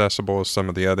as accessible as some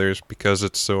of the others because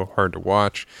it's so hard to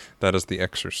watch. That is The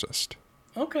Exorcist.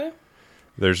 Okay.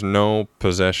 There's no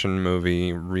possession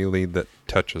movie really that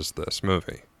touches this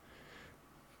movie.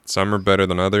 Some are better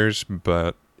than others,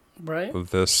 but Right.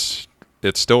 it's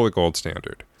still a gold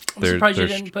standard. I'm surprised you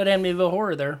didn't put Amityville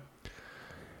Horror there.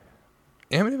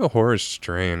 Amityville Horror is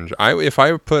strange. If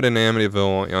I put an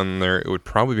Amityville on there, it would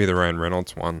probably be the Ryan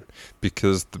Reynolds one,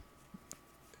 because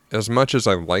as much as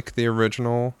I like the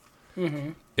original,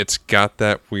 it's got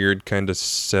that weird kind of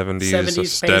 70s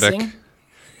aesthetic. Pacing.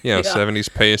 Yeah,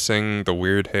 70s pacing, the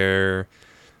weird hair,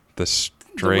 the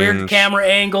weird camera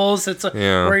angles. It's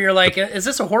yeah, where you're like, is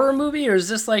this a horror movie or is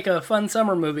this like a fun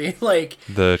summer movie? Like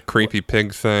the creepy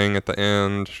pig thing at the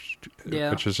end,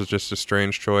 which is just a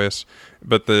strange choice.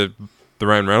 But the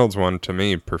Ryan Reynolds one, to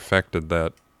me, perfected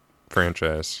that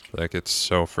franchise. Like, it's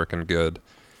so freaking good.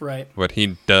 Right. What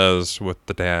he does with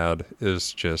the dad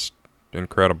is just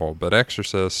incredible. But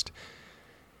Exorcist,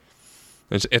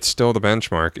 it's still the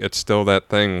benchmark. It's still that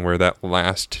thing where that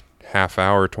last half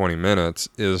hour, 20 minutes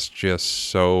is just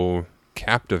so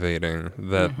captivating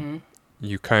that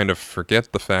you kind of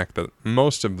forget the fact that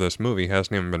most of this movie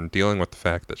hasn't even been dealing with the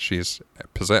fact that she's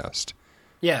possessed.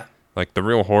 Yeah. Like, the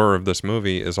real horror of this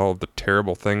movie is all of the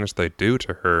terrible things they do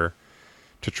to her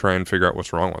to try and figure out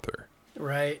what's wrong with her.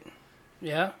 Right.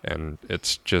 Yeah. And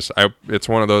it's just, it's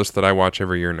one of those that I watch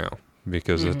every year now,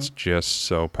 because it's just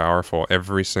so powerful.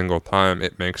 Every single time,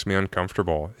 it makes me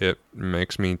uncomfortable. It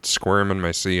makes me squirm in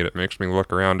my seat. It makes me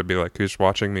look around to be like, who's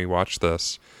watching me watch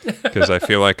this? Because I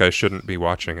feel like I shouldn't be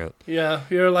watching it. Yeah,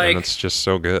 you're like... And it's just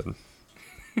so good.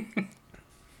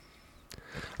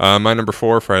 My number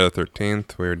 4, Friday the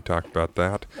 13th. We already talked about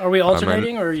that. Are we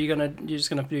alternating, or are you're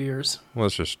just gonna do yours? Well,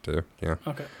 let's just do, yeah.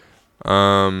 Okay.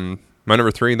 My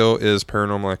number 3, though, is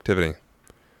Paranormal Activity.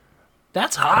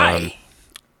 That's high.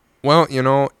 Well,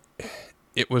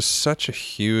 it was such a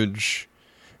huge...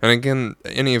 And again,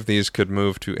 any of these could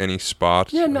move to any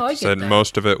spot. Yeah, no, like I get that.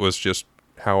 Most of it was just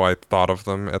how I thought of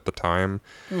them at the time.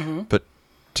 But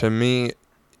to me,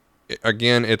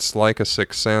 again, it's like a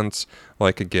Sixth Sense,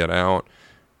 like a Get Out,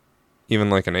 even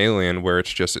like an Alien, where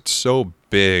it's so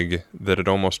big that it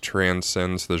almost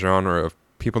transcends the genre of...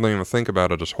 People don't even think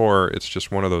about it as horror. It's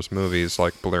just one of those movies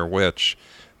like Blair Witch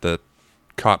that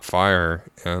caught fire,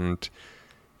 and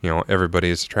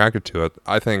everybody's attracted to it.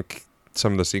 I think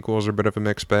some of the sequels are a bit of a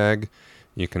mixed bag.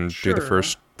 You can do the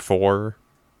first 4,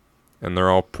 and they're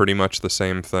all pretty much the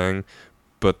same thing.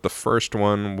 But the first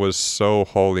one was so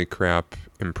holy crap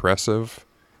impressive,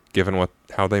 given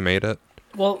how they made it.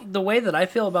 Well, the way that I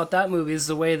feel about that movie is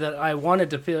the way that I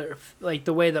wanted to feel, like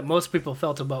the way that most people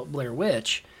felt about Blair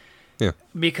Witch. Yeah.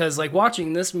 Because, like,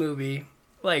 watching this movie,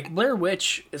 like, Blair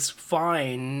Witch is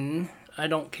fine. I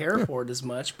don't care for it as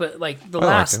much. But, like, the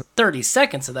last 30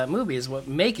 seconds of that movie is what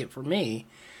make it for me.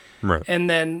 Right. And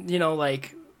then,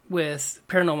 like, with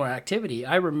Paranormal Activity,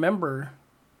 I remember,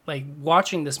 like,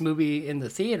 watching this movie in the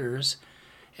theaters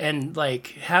and, like,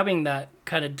 having that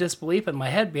kind of disbelief in my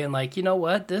head, being like, you know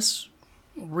what, this...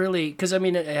 really, because I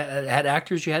mean, it had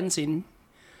actors you hadn't seen.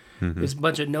 There's a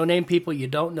bunch of no-name people you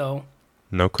don't know.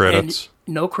 No credits.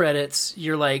 No credits.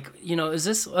 You're like, is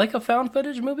this like a found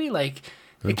footage movie? Like,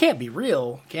 it can't be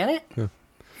real, can it? Yeah.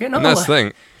 And that's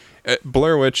the thing.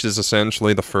 Blair Witch is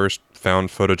essentially the first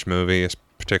found footage movie,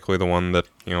 particularly the one that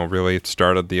really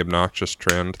started the obnoxious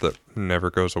trend that never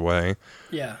goes away.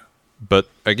 Yeah. But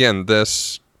again,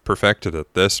 this perfected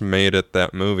it. This made it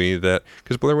that movie that...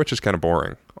 Because Blair Witch is kind of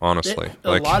boring, honestly.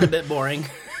 A lot of it boring.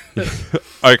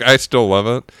 I still love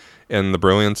it, and the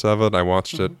brilliance of it. I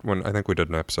watched it when... I think we did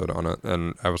an episode on it,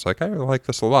 and I was like, I really like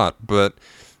this a lot. But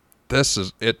this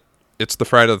is... It's the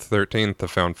Friday the 13th of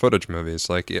found footage movies.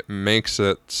 Like, it makes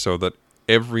it so that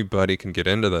everybody can get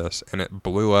into this, and it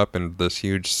blew up into this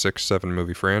huge 6-7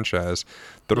 movie franchise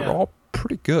that are all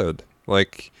pretty good.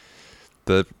 Like,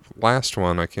 the last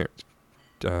one, I can't...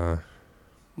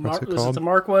 what's it called? Was it the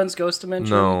Mark ones, Ghost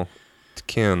Dimension? No, it's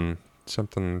Kin.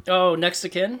 Something. Oh, Next to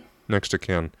Kin? Next to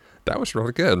Kin. That was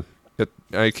really good.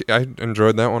 I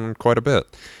enjoyed that one quite a bit.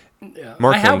 Yeah.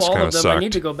 Marked I have ones all kind of of them. sucked. I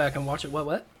need to go back and watch it.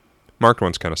 What? Marked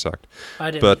ones kind of sucked. I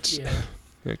didn't. But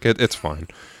yeah. it's fine.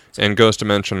 And Ghost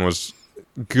Dimension was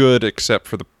good, except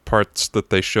for the parts that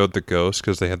they showed the ghost,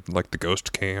 because they had like the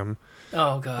ghost cam.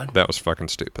 Oh, God. That was fucking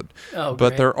stupid. Oh, but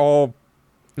great. they're all,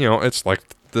 it's like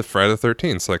the Friday the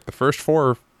 13th. Like, the first 4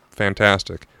 are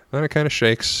fantastic. Then it kind of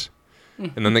shakes,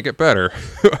 and then they get better.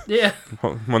 Yeah.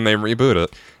 When they reboot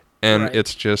it. And Right.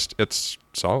 it's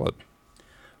solid.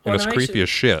 Well, And it's creepy as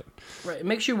shit. Right. It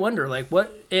makes you wonder, like,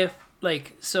 what if,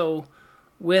 like, so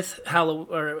with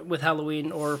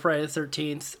Halloween or Friday the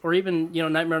 13th, or even,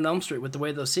 Nightmare on Elm Street, with the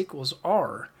way those sequels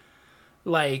are,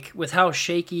 like, with how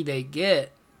shaky they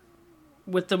get,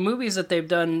 with the movies that they've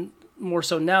done more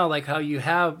so now, like how you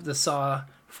have the Saw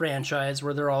franchise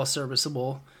where they're all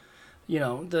serviceable.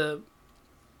 The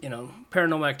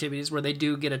Paranormal Activities where they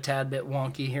do get a tad bit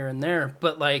wonky here and there.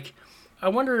 But like, I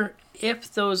wonder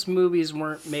if those movies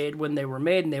weren't made when they were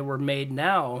made and they were made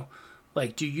now.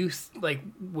 Like, do you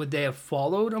would they have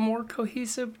followed a more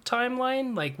cohesive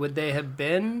timeline? Like, would they have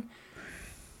been,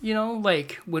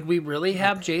 would we really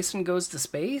have Jason Goes to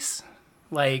Space?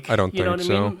 Like, I don't think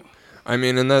so. I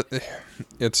mean, and that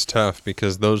it's tough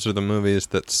because those are the movies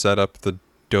that set up the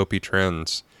dopey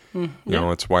trends.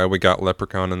 It's why we got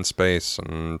Leprechaun in Space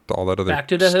and all that other Back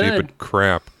to the stupid Hood.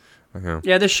 crap.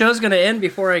 Yeah, this show's going to end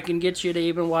before I can get you to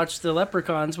even watch the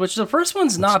Leprechauns, which the first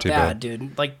one's not bad,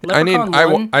 dude. Like, Leprechaun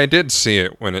 1... I did see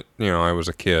it when I was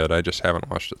a kid. I just haven't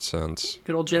watched it since.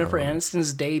 Good old Jennifer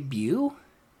Aniston's debut?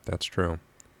 That's true.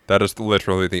 That is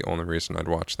literally the only reason I'd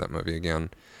watch that movie again.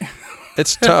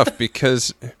 It's tough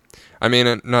because, I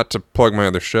mean, not to plug my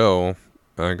other show,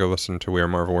 go listen to We Are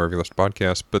Marvel Wherever You Listen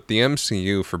podcast, but the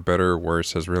MCU, for better or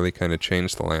worse, has really kind of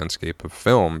changed the landscape of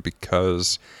film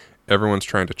because everyone's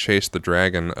trying to chase the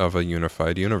dragon of a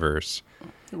unified universe.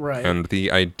 Right. And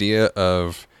the idea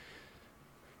of,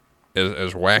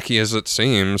 as wacky as it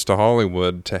seems to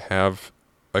Hollywood, to have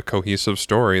a cohesive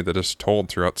story that is told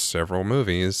throughout several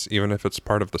movies, even if it's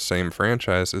part of the same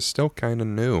franchise, is still kind of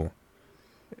new.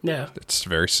 Yeah. It's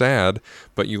very sad,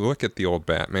 but you look at the old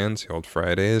Batmans, the old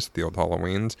Fridays, the old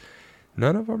Halloweens,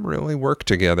 none of them really work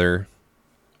together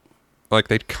like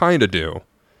they kind of do.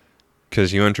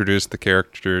 Because you introduce the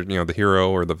character, the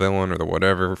hero or the villain or the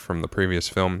whatever from the previous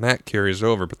film, that carries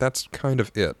over, but that's kind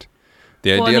of it.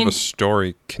 The idea of a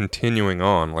story continuing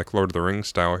on, like Lord of the Rings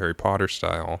style, Harry Potter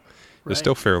style, is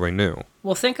still fairly new.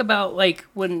 Well, think about, like,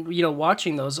 when,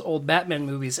 watching those old Batman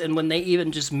movies, and when they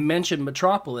even just mentioned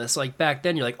Metropolis, like, back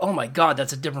then, you're like, oh my god,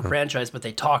 that's a different franchise, but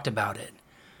they talked about it.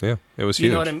 Yeah, it was huge.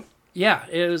 You know what I mean? Yeah,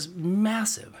 it was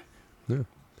massive. Yeah.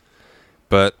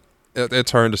 But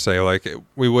it's hard to say. Like,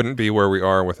 we wouldn't be where we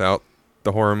are without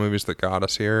the horror movies that got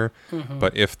us here. Mm-hmm.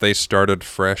 But if they started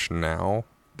fresh now,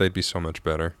 they'd be so much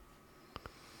better,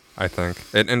 I think.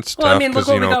 And it's tough. Well, I mean, look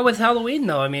what we got with Halloween,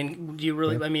 though. I mean, do you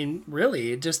really? Yeah. I mean,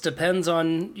 really, it just depends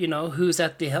on who's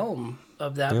at the helm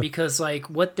of that. Yeah. Because like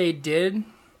what they did,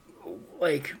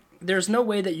 like there's no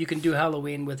way that you can do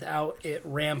Halloween without it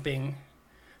ramping.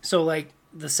 So like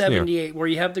the 78 where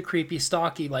you have the creepy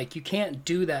stocky, like you can't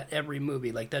do that every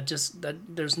movie. Like that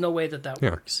there's no way that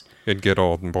works. It'd get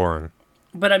old and boring.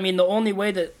 But I mean, the only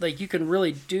way that like you can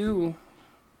really do,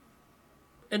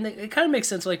 and it kind of makes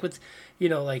sense, like with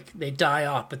like they die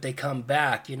off but they come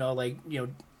back, like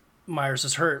Myers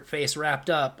is hurt, face wrapped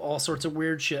up, all sorts of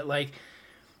weird shit. Like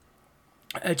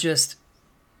I just,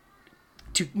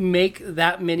 to make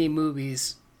that many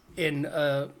movies in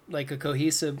a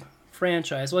cohesive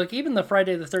franchise, like even the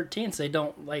Friday the 13th, they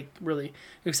don't like really,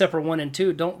 except for 1 and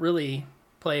 2, don't really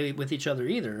play with each other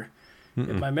either.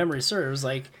 If my memory serves.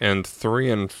 Like, and 3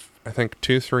 and I think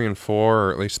 2, 3, and 4,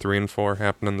 or at least 3 and 4,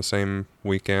 happened in the same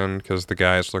weekend because the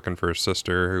guy's looking for his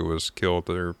sister who was killed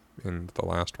there in the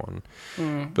last one.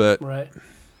 But right,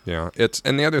 yeah,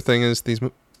 and the other thing is these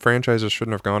franchises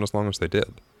shouldn't have gone as long as they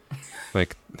did.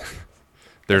 Like,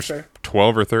 there's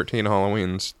 12 or 13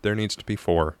 Halloweens. There needs to be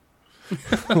 4.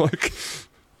 Like,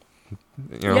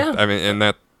 yeah. I mean, and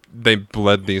that they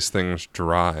bled these things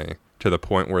dry to the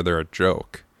point where they're a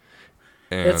joke.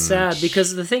 And it's sad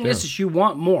because the thing is you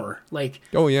want more. Like,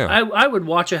 oh yeah, I would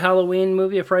watch a Halloween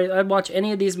movie. I'd watch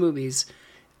any of these movies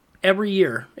every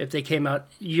year if they came out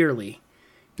yearly.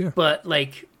 Yeah, but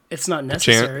like it's not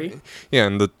necessary.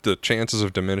 And the chances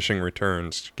of diminishing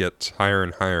returns gets higher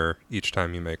and higher each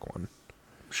time you make one.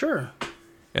 Sure.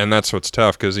 And that's what's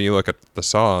tough because you look at the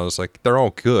Saws, like they're all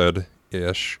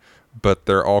good-ish, but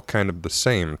they're all kind of the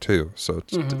same too. So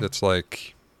it's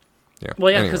like. Yeah.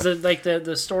 Well, yeah, because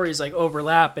the stories like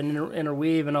overlap and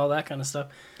interweave and all that kind of stuff.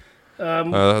 What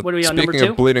are we on, number 2? Speaking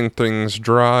of bleeding things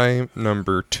dry,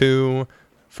 number 2,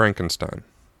 Frankenstein.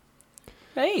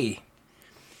 Hey,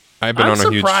 I'm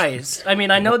surprised. I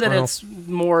mean, I know that it's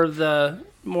more of the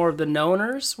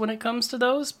knowners when it comes to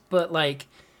those, but like,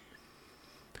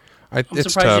 I'm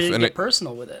it's surprised tough you didn't get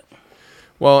personal with it.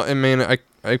 Well, I mean,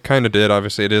 I kind of did.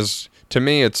 Obviously, it is, to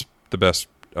me, it's the best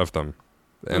of them.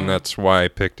 And that's why I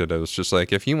picked it. It was just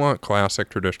like, if you want classic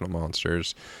traditional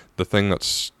monsters, the thing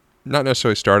that's not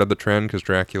necessarily started the trend because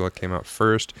Dracula came out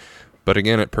first, but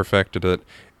again, it perfected it,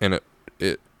 and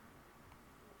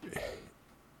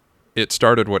it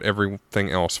started what everything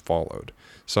else followed.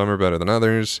 Some are better than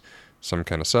others. Some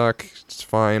kind of suck. It's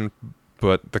fine.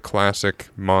 But the classic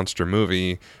monster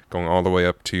movie, going all the way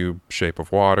up to Shape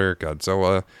of Water,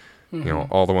 Godzilla, You know,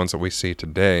 all the ones that we see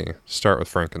today start with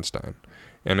Frankenstein.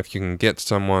 And if you can get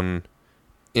someone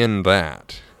in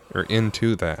that, or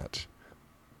into that,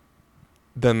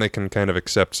 then they can kind of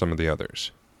accept some of the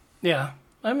others. Yeah,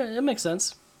 I mean, it makes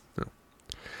sense.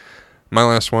 My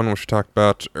last one, which we talked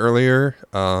about earlier,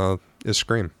 is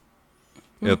Scream.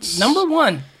 It's number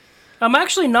one. I'm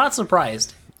actually not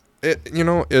surprised.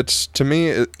 It's to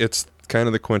me, it's kind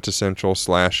of the quintessential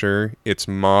slasher. It's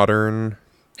modern,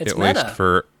 It's at meta. least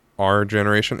for our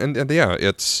generation, and yeah,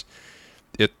 it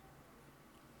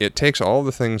takes all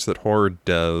the things that horror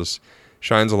does,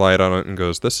 shines a light on it, and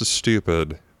goes, "This is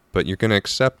stupid," but you're going to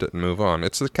accept it and move on.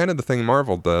 It's the kind of the thing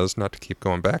Marvel does. Not to keep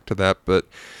going back to that, but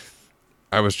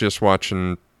I was just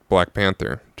watching Black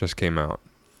Panther, just came out,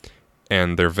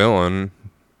 and their villain,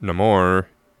 Namor,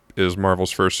 is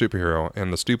Marvel's first superhero,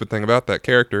 and the stupid thing about that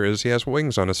character is he has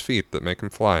wings on his feet that make him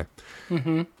fly.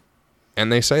 Mm-hmm.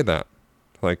 And they say that.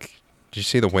 Like, did you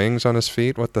see the wings on his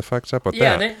feet? What the fuck's up with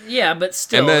Yeah, that? but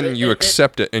still. And then you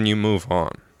accept it and you move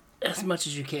on. As much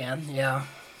as you can, yeah.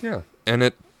 Yeah.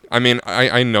 And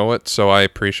I know it, so I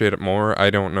appreciate it more. I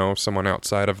don't know someone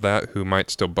outside of that who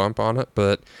might still bump on it,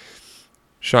 but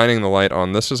shining the light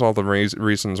on this is all the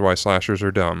reasons why slashers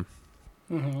are dumb.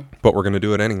 Mm-hmm. But we're going to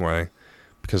do it anyway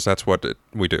because that's what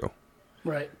we do.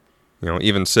 Right. You know,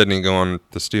 even Sydney going,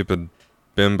 the stupid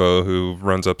bimbo who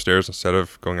runs upstairs instead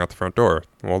of going out the front door.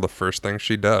 Well, the first thing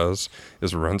she does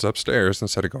is runs upstairs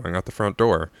instead of going out the front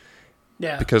door.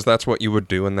 Yeah. Because that's what you would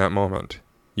do in that moment.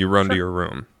 You run to your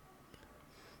room.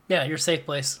 Yeah, your safe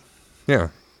place. Yeah.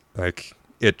 Like,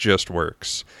 it just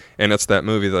works. And it's that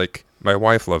movie, like, my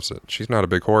wife loves it. She's not a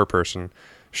big horror person.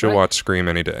 She'll watch Scream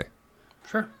any day.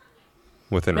 Sure.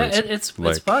 Within Yeah, reason.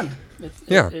 it's fun.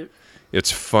 Yeah.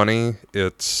 It's funny.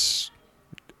 It's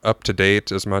up to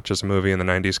date as much as a movie in the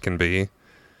 90s can be.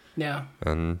 Yeah.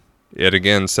 And it,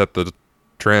 again, set the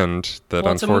trend that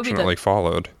unfortunately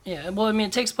followed. Yeah, well, I mean,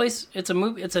 it takes place. It's a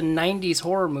movie. It's a '90s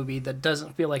horror movie that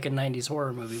doesn't feel like a '90s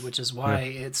horror movie, which is why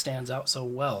it stands out so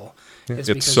well. Yeah.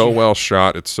 It's so well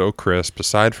shot. It's so crisp.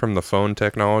 Aside from the phone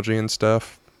technology and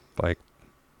stuff, like,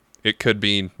 it could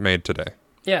be made today.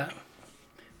 Yeah,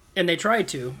 and they tried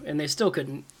to, and they still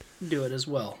couldn't do it as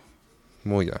well.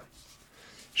 Well, yeah.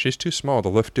 She's too small to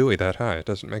lift Dewey that high. It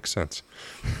doesn't make sense.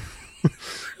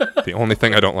 The only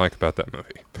thing I don't like about that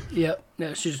movie. Yep.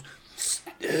 Yeah, she's...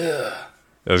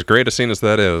 As great a scene as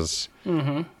that is,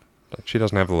 she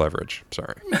doesn't have the leverage.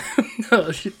 Sorry.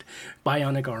 No,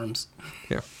 bionic arms.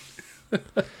 Yeah.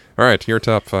 All right, your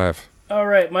top 5. All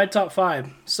right, my top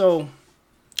 5. So,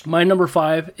 my number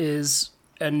 5 is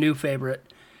a new favorite,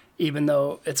 even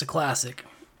though it's a classic.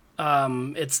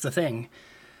 It's The Thing.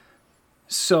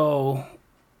 So,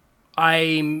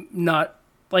 I'm not...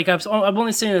 Like, I've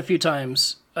only seen it a few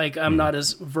times. Like, I'm not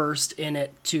as versed in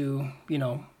it to,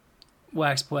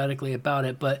 wax poetically about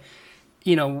it. But,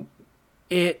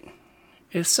 it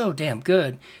is so damn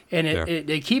good. And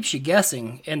it keeps you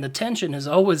guessing. And the tension is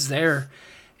always there.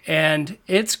 And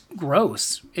it's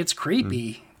gross. It's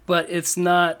creepy. But it's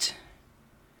not...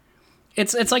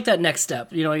 It's like that next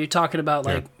step. You're talking about,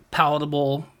 like,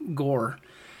 palatable gore.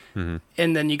 Mm-hmm.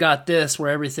 And then you got this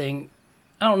where everything...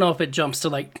 I don't know if it jumps to,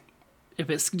 like... If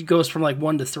it goes from like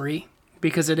 1 to 3,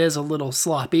 because it is a little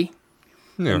sloppy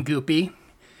and goopy.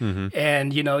 Mm-hmm.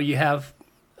 And, you have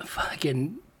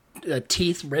fucking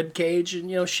teeth, rib cage,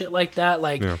 and, shit like that.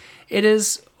 Like, it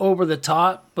is over the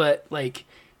top, but, like,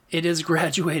 it is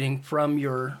graduating from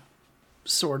your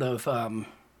sort of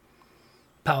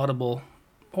palatable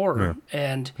horror. Yeah.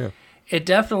 And it's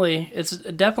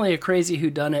definitely a crazy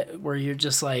whodunit where you're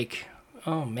just like,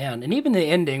 oh, man. And even the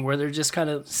ending where they're just kind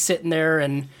of sitting there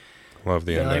and... Love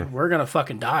the ending. Like, we're going to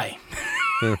fucking die.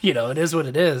 It is what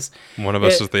it is. One of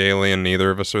us is the alien. Neither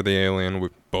of us are the alien.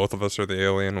 Both of us are the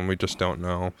alien, and we just don't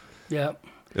know. Yeah.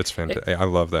 It's fantastic. I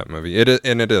love that movie. It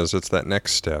is. It's that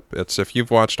next step. It's if you've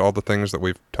watched all the things that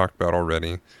we've talked about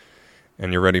already,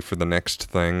 and you're ready for the next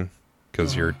thing,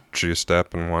 because you're juiced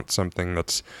up and want something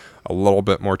that's a little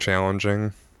bit more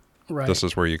challenging, this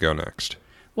is where you go next.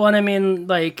 Well, and I mean,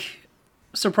 like,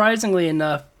 surprisingly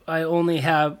enough, I only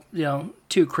have,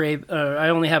 two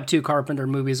Carpenter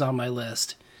movies on my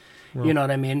list. Well, you know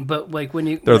what I mean? But like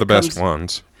they're the best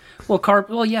ones. Well,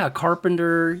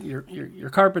 Carpenter, your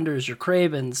Carpenters, your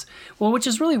Cravens. Well, which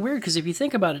is really weird because if you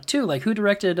think about it too, like who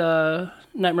directed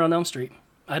Nightmare on Elm Street?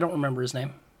 I don't remember his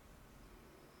name.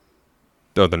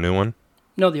 Oh, the new one?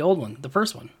 No, the old one, the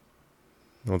first one.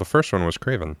 Well, the first one was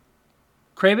Craven.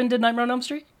 Craven did Nightmare on Elm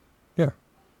Street? Yeah.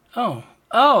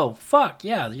 Oh, fuck.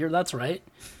 Yeah, that's right.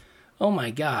 Oh,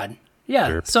 my God.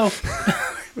 Yeah, so...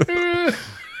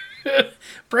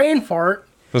 brain fart.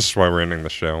 This is why we're ending the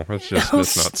show. It's just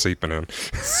it's not seeping in.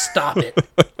 Stop it.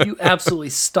 You absolutely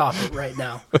stop it right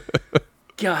now.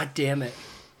 God damn it.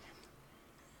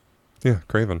 Yeah,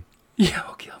 Craven. Yeah,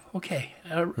 okay.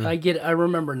 I get it. I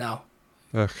remember now.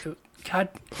 Ugh. God,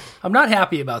 I'm not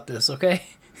happy about this, okay?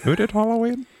 Who did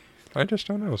Halloween? I just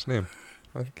don't know his name.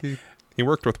 I think he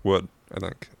worked with Wood, I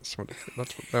think.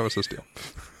 That was his deal.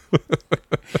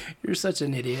 You're such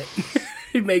an idiot.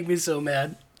 You make me so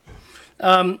mad.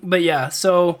 But yeah,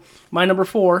 so my number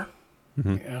 4,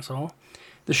 asshole,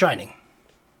 The Shining.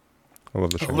 I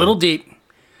love The Shining. A little deep.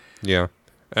 Yeah.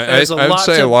 I'd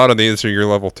say a lot of these are your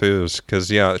level 2s,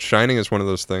 because, yeah, Shining is one of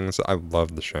those things. I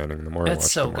love The Shining. The more I watch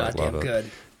it, the more I love it. It's so goddamn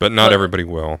good. But not everybody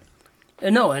will.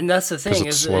 No, and that's the thing.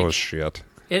 It's slow as shit.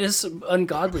 It is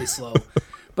ungodly slow.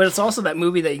 But it's also that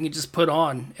movie that you can just put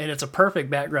on, and it's a perfect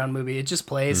background movie. It just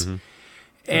plays. Mm-hmm.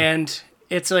 And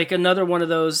it's like another one of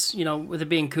those, with it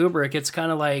being Kubrick, it's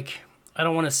kind of like, I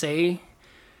don't want to say,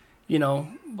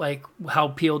 like how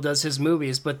Peele does his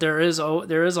movies, but there is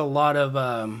a lot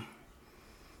of,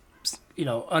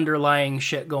 underlying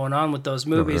shit going on with those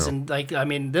movies. And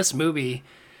this movie,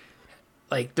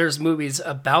 like there's movies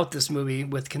about this movie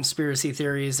with conspiracy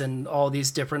theories and all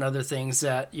these different other things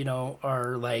that,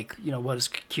 are like, what is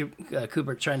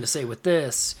Kubrick trying to say with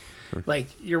this? Like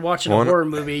you're watching a horror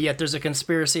movie, yet there's a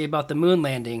conspiracy about the moon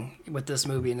landing with this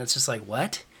movie. And it's just like,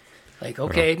 what? Like,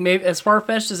 okay, maybe as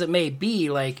far-fetched as it may be,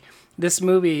 like this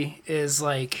movie is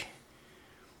like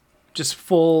just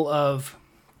full of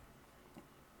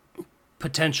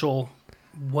potential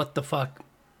what the fuck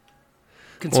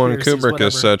conspiracies. Well, and Kubrick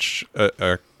is such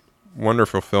a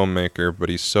wonderful filmmaker, but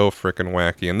he's so freaking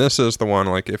wacky. And this is the one,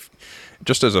 like, if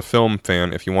just as a film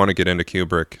fan, if you want to get into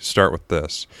Kubrick, start with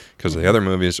this, because the other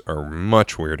movies are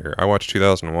much weirder. I watched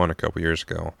 2001 a couple years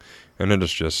ago, and it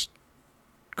is just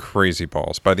crazy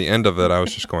balls. By the end of it, I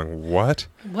was just going, what?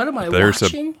 What am I watching? There's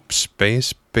a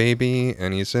space baby,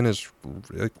 and he's in his...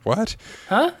 Like, what?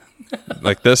 Huh?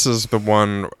 Like, this is the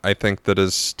one I think that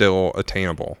is still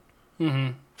attainable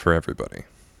for everybody.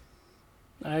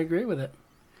 I agree with it.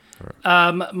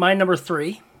 Right. My number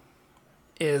 3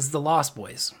 is The Lost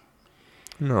Boys.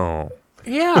 No.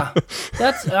 Yeah.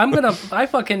 I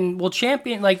fucking will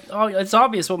champion, like, it's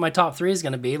obvious what my top 3 is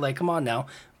going to be. Like, come on now.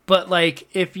 But, like,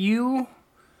 if you...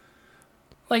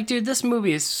 Like, dude, this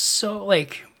movie is so,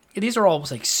 like... These are all,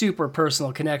 like, super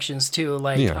personal connections, too.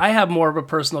 Like, I have more of a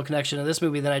personal connection to this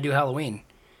movie than I do Halloween.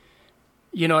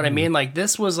 You know what I mean? Like,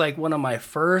 this was, like, one of my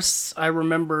first... I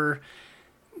remember...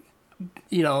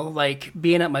 like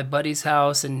being at my buddy's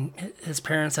house and his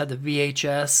parents had the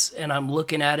VHS and I'm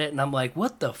looking at it and I'm like,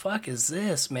 what the fuck is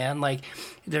this, man? Like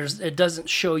it doesn't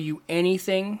show you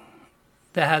anything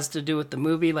that has to do with the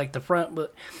movie. Like the front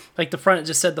it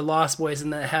just said The Lost Boys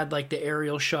and then it had like the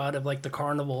aerial shot of like the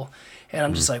carnival. And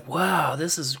I'm just like, wow,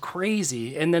 this is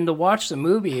crazy. And then to watch the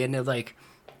movie and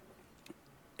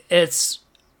it's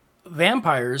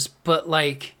vampires, but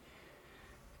like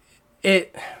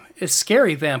it's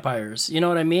scary vampires. You know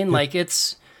what I mean? Yeah. Like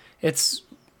it's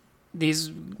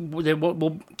these, they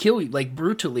will kill you, like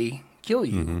brutally kill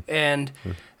you. Mm-hmm. And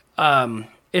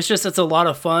it's a lot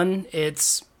of fun.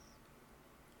 It's,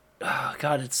 oh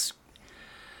God, it's,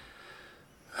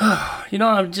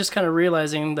 I'm just kind of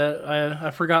realizing that I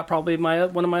forgot probably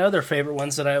one of my other favorite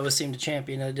ones that I always seem to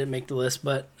champion. I didn't make the list,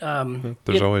 but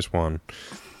there's always one.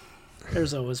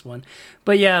 There's always one.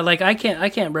 But yeah, like I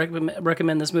can't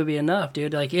recommend this movie enough,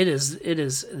 dude. Like it is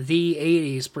the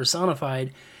 80s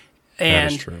personified.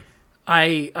 And that is true.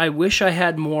 I wish I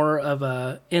had more of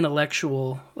a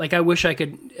intellectual, like I wish I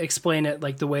could explain it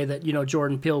like the way that,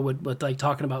 Jordan Peele would like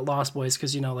talking about Lost Boys,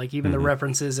 because like even the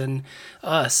references in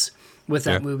Us with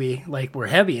that movie like were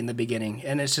heavy in the beginning,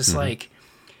 and it's just like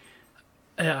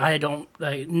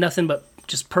nothing but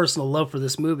just personal love for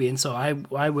this movie, and so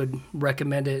I would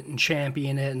recommend it and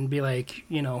champion it and be like,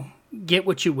 get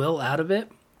what you will out of it,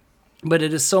 but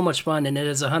it is so much fun, and it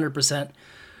is 100%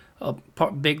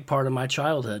 a big part of my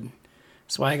childhood.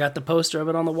 That's why I got the poster of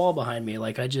it on the wall behind me.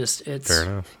 Like it's fair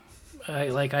enough.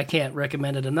 I can't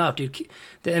recommend it enough, dude.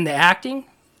 And the acting,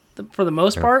 for the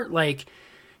most part, like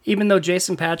even though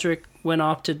Jason Patric went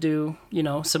off to do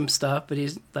some stuff, but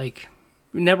he's like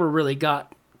never really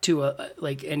got to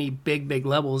like any big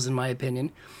levels in my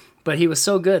opinion, but he was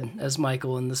so good as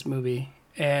Michael in this movie.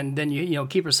 And then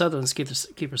Kiefer Sutherland's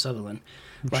Kiefer Sutherland,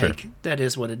 like that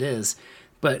is what it is.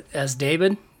 But as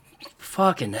David,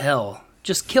 fucking hell,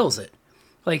 just kills it.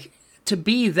 Like to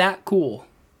be that cool,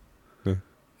 we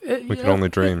could only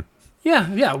dream.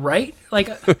 Yeah, right.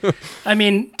 Like, I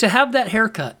mean, to have that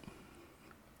haircut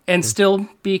and still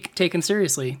be taken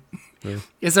seriously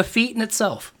is a feat in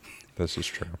itself. This is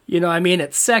true. I mean,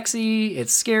 it's sexy,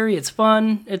 it's scary, it's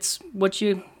fun. It's what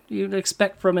you'd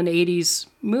expect from an 80s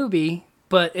movie,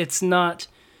 but it's not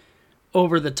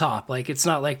over the top. Like, it's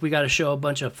not like we got to show a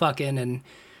bunch of fucking and,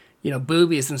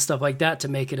 boobies and stuff like that to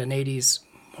make it an 80s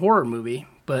horror movie.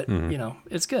 But,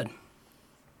 it's good.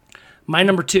 My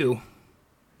number 2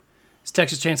 is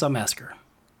Texas Chainsaw Massacre.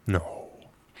 No.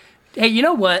 Hey, you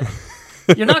know what?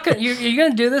 You're not gonna you're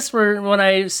gonna do this for when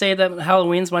I say that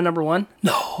Halloween's my number 1?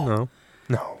 No.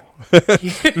 No,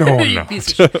 You I'm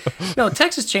piece not. of shit. No,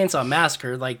 Texas Chainsaw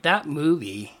Massacre, like that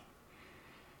movie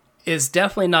is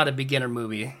definitely not a beginner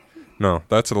movie. No,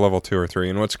 that's a level 2 or 3.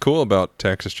 And what's cool about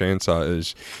Texas Chainsaw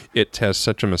is it has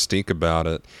such a mystique about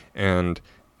it, and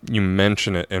you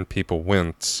mention it and people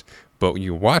wince, but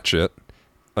you watch it,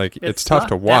 like it's tough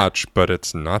to watch, but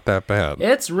it's not that bad.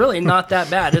 It's really not that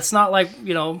bad. It's not like,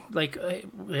 like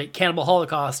Cannibal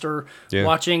Holocaust or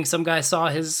watching some guy saw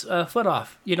his foot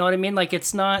off. You know what I mean? Like,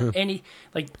 it's not any,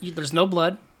 like, there's no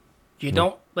blood. You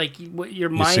don't, like, what your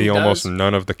mind does. You see almost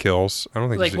none of the kills. I don't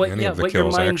think you see any of the what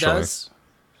kills, your mind actually. does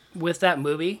with that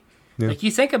movie. Yeah. Like,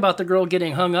 you think about the girl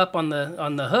getting hung up on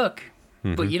the hook,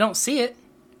 but you don't see it.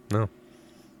 No.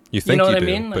 You think you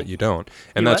do, but you don't.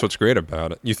 And that's what's great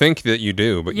about it. You think that you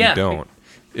do, but you don't.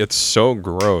 It's so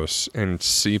gross and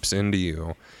seeps into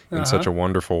you in such a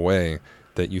wonderful way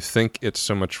that you think it's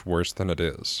so much worse than it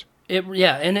is.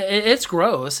 It's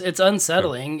gross. It's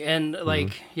unsettling. And,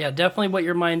 definitely what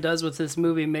your mind does with this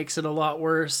movie makes it a lot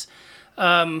worse.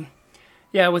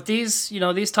 With these,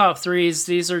 these top 3s,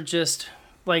 these are just,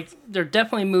 like, they're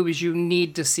definitely movies you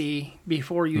need to see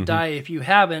before you die if you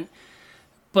haven't.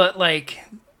 But, like,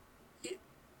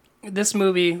 this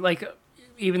movie, like,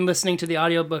 even listening to the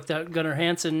audiobook that Gunnar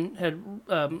Hansen had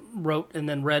wrote and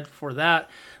then read for that,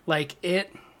 like,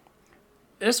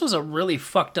 this was a really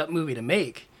fucked up movie to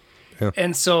make. Yeah.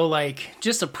 And so, like,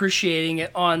 just appreciating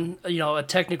it on, a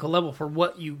technical level for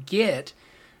what you get,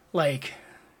 like,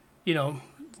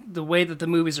 the way that the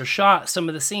movies are shot, some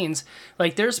of the scenes,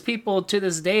 like, there's people to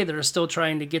this day that are still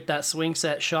trying to get that swing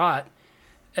set shot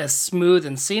as smooth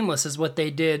and seamless as what they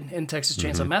did in Texas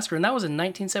Chainsaw Massacre, and that was in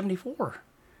 1974.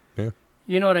 Yeah.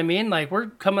 You know what I mean? Like, we're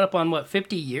coming up on,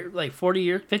 50 years? Like, 40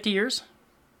 years? 50 years?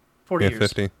 40 years.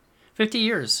 50. 50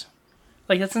 years.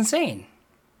 Like, that's insane.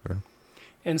 Yeah.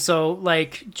 And so,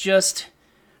 like, just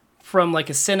from, like,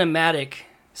 a cinematic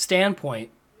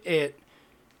standpoint, it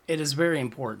is very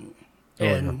important.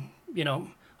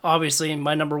 Obviously,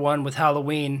 my number 1 with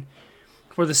Halloween,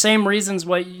 for the same reasons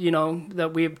why,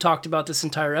 that we've talked about this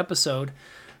entire episode,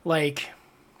 like,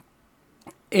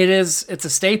 it's a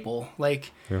staple.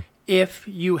 Like, if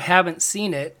you haven't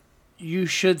seen it, you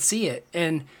should see it.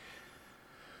 And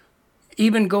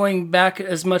even going back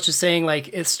as much as saying, like,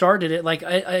 it started it, like,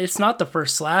 it's not the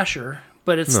first slasher,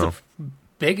 but it's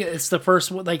it's the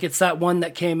first, like, it's that one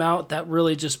that came out that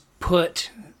really just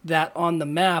put that on the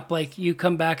map. Like, you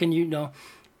come back and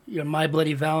My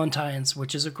Bloody Valentines,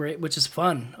 which is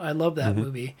fun. I love that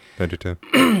movie. I do too.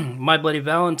 My Bloody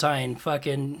Valentine,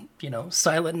 fucking,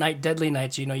 Silent Night, Deadly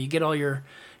Nights, you get all your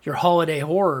holiday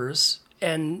horrors.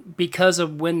 And because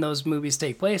of when those movies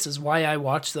take place is why I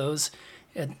watch those,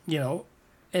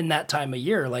 in that time of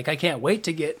year. Like, I can't wait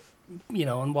to get,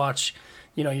 and watch,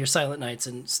 your Silent Nights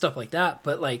and stuff like that.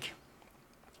 But, like,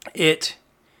 it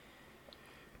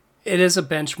is a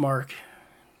benchmark,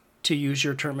 to use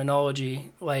your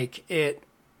terminology, like it,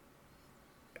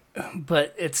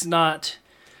 but it's not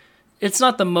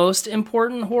the most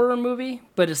important horror movie,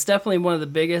 but it's definitely one of the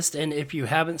biggest. And if you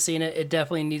haven't seen it, it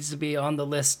definitely needs to be on the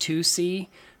list to see,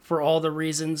 for all the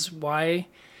reasons why,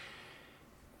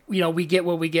 we get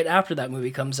what we get after that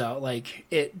movie comes out. Like,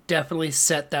 it definitely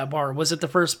set that bar. Was it the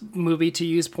first movie to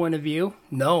use point of view?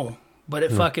 No, but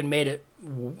it fucking made it,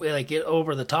 like, it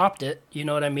over the topped it. You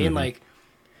know what I mean? Like,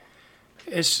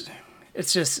 it's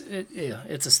just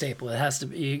it's a staple. It has to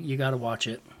be. You got to watch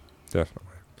it. Definitely.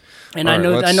 And I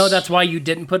know that's why you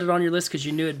didn't put it on your list, because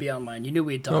you knew it'd be on mine. You knew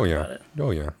we'd talk about it.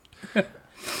 Oh yeah.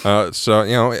 So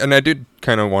and I did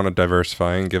kind of want to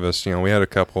diversify and give us, we had a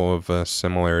couple of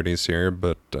similarities here,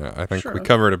 but I think we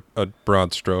covered a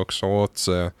broad stroke. So let's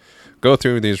go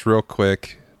through these real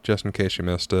quick, just in case you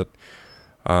missed it.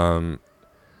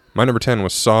 My number 10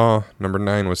 was Saw. Number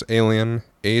 9 was Alien.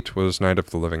 8 was Night of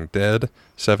the Living Dead.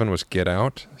 7 was Get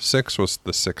Out. 6 was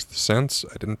The Sixth Sense.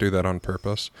 I didn't do that on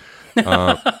purpose.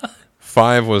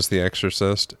 5 was The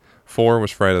Exorcist. 4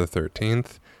 was Friday the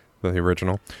 13th, the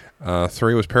original.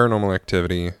 3 was Paranormal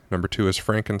Activity. Number 2 is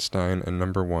Frankenstein. And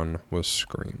number 1 was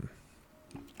Scream.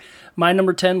 My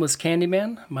number 10 was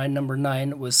Candyman. My number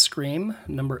 9 was Scream.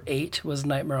 Number 8 was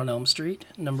Nightmare on Elm Street.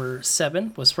 Number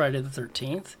 7 was Friday the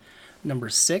 13th. Number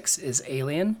 6 is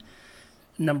Alien.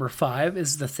 Number 5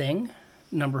 is The Thing.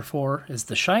 Number 4 is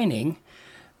The Shining.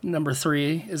 Number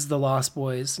 3 is The Lost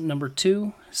Boys. Number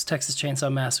 2 is Texas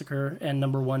Chainsaw Massacre. And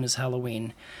number 1 is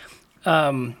Halloween.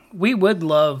 We would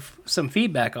love some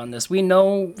feedback on this. We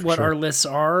know what our lists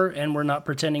are, and we're not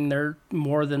pretending they're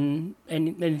more than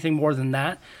anything more than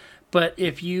that. But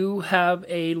if you have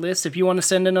a list, if you want to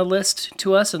send in a list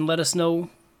to us and let us know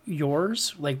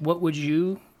yours, like what would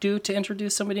you do to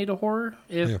introduce somebody to horror?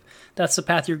 If that's the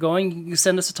path you're going, you can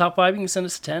send us a top 5, you can send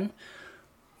us a 10.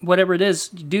 Whatever it is,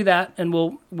 do that, and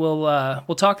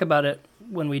we'll talk about it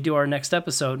when we do our next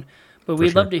episode. But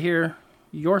we'd love to hear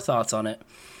your thoughts on it.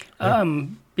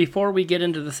 Before we get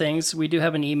into the things, we do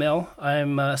have an email.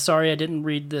 I'm sorry I didn't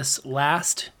read this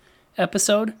last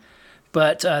episode,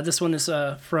 but this one is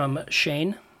from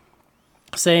Shane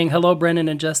saying, "Hello, Brendan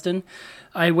and Justin.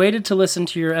 I waited to listen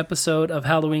to your episode of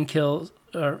Halloween Kills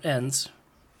Ends."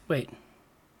 Wait.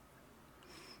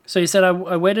 So you said, I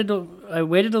waited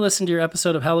to listen to your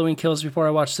episode of Halloween Kills before I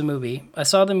watched the movie. I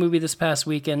saw the movie this past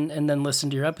weekend and then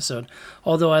listened to your episode.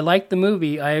 Although I liked the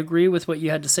movie, I agree with what you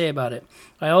had to say about it.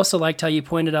 I also liked how you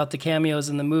pointed out the cameos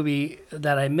in the movie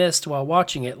that I missed while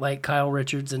watching it, like Kyle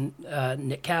Richards and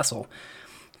Nick Castle.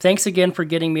 Thanks again for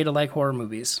getting me to like horror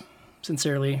movies.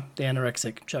 Sincerely, the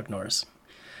anorexic Chuck Norris.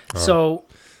 So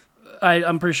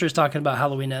I'm pretty sure he's talking about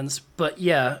Halloween Ends. But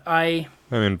yeah, I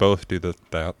mean, both do that,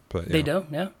 but yeah. They do,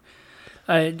 yeah.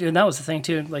 And that was the thing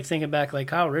too. Like thinking back, like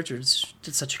Kyle Richards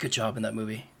did such a good job in that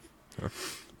movie. Yeah.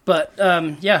 But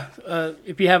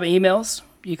if you have emails,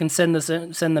 you can send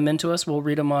them in to us. We'll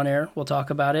read them on air. We'll talk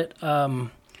about it.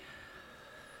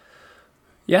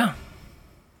 Yeah,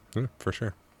 for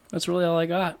sure. That's really all I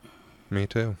got. Me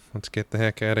too. Let's get the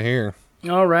heck out of here.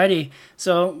 Alrighty.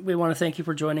 So we want to thank you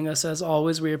for joining us as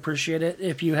always. We appreciate it.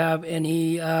 If you have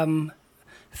any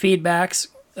feedbacks,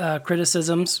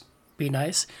 criticisms, be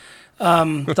nice.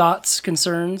 Thoughts,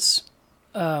 concerns,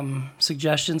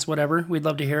 suggestions, whatever. We'd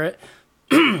love to hear it.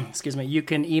 Excuse me. You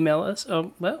can email us.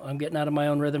 Oh, well, I'm getting out of my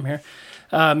own rhythm here.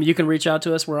 You can reach out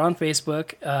to us. We're on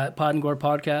Facebook, Pod and Gore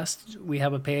Podcast. We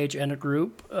have a page and a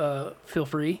group. Feel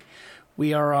free.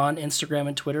 We are on Instagram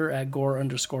and Twitter at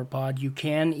gore_pod. You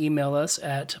can email us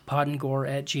at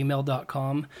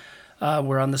podandgore@gmail.com.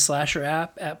 We're on the Slasher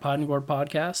app at Pod and Gore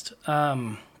Podcast.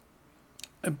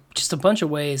 Just a bunch of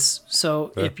ways.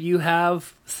 So if you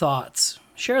have thoughts,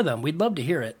 share them. We'd love to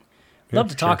hear it. Love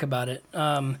to talk about it.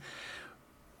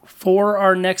 For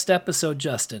our next episode,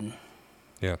 Justin.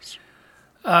 Yes.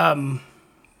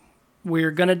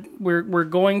 We're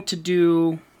going to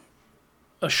do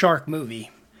a shark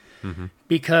movie. Mm-hmm.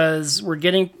 Because we're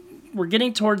getting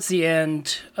towards the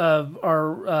end of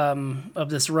our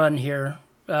of this run here,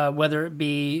 whether it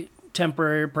be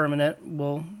temporary or permanent.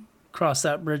 We'll cross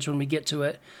that bridge when we get to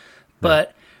it.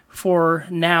 But for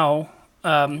now,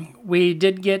 we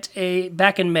did get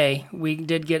back in May. We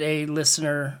did get a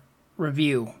listener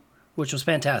review, which was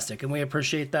fantastic, and we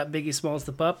appreciate that. Biggie Smalls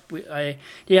the Pup.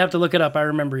 You have to look it up. I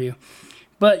remember you,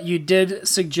 but you did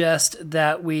suggest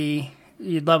that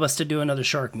you'd love us to do another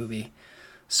shark movie.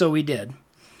 So we did.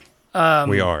 We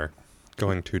are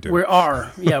going to do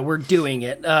it. We're doing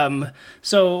it.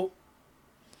 So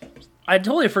I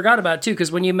totally forgot about it too,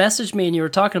 because when you messaged me and you were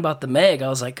talking about the Meg, I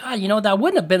was like, God, that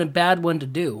wouldn't have been a bad one to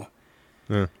do.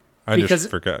 Yeah,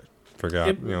 just forgot. But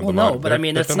I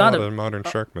mean, it's not a modern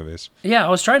shark movies. Yeah, I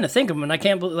was trying to think of them, and I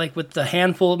can't believe, like, with the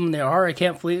handful of them there are, I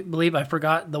can't believe I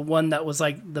forgot the one that was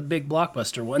like the big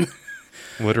blockbuster one.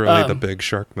 Literally the big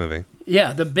shark movie.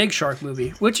 Yeah, the big shark movie,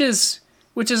 which is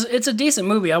it's a decent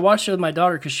movie. I watched it with my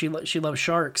daughter because she loves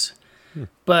sharks.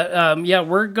 But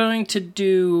we're going to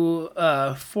do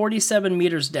 47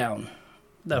 Meters Down,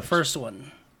 the first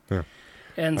one. Yeah.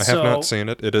 And I have not seen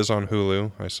it. It is on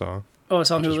Hulu, I saw. Oh,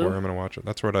 it's on Hulu? That's where I'm going to watch it.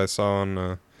 That's what I saw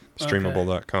on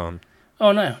streamable.com.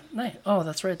 Oh, no. Nice. Oh,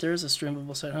 that's right. There is a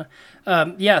streamable site, huh?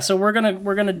 So we're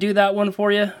gonna do that one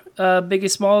for you, Biggie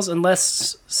Smalls,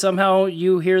 unless somehow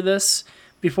you hear this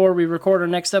before we record our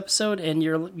next episode and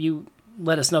you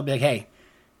let us know, be like, hey,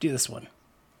 do this one.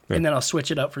 Yeah. And then I'll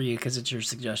switch it up for you because it's your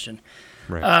suggestion.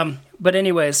 Right. But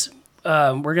anyways,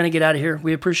 we're going to get out of here.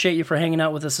 We appreciate you for hanging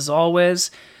out with us as always.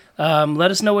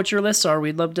 Let us know what your lists are.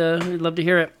 We'd love to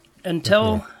hear it.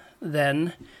 Until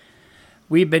then,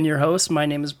 we've been your hosts. My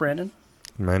name is Brandon.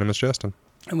 My name is Justin.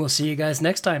 And we'll see you guys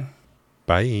next time.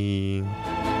 Bye.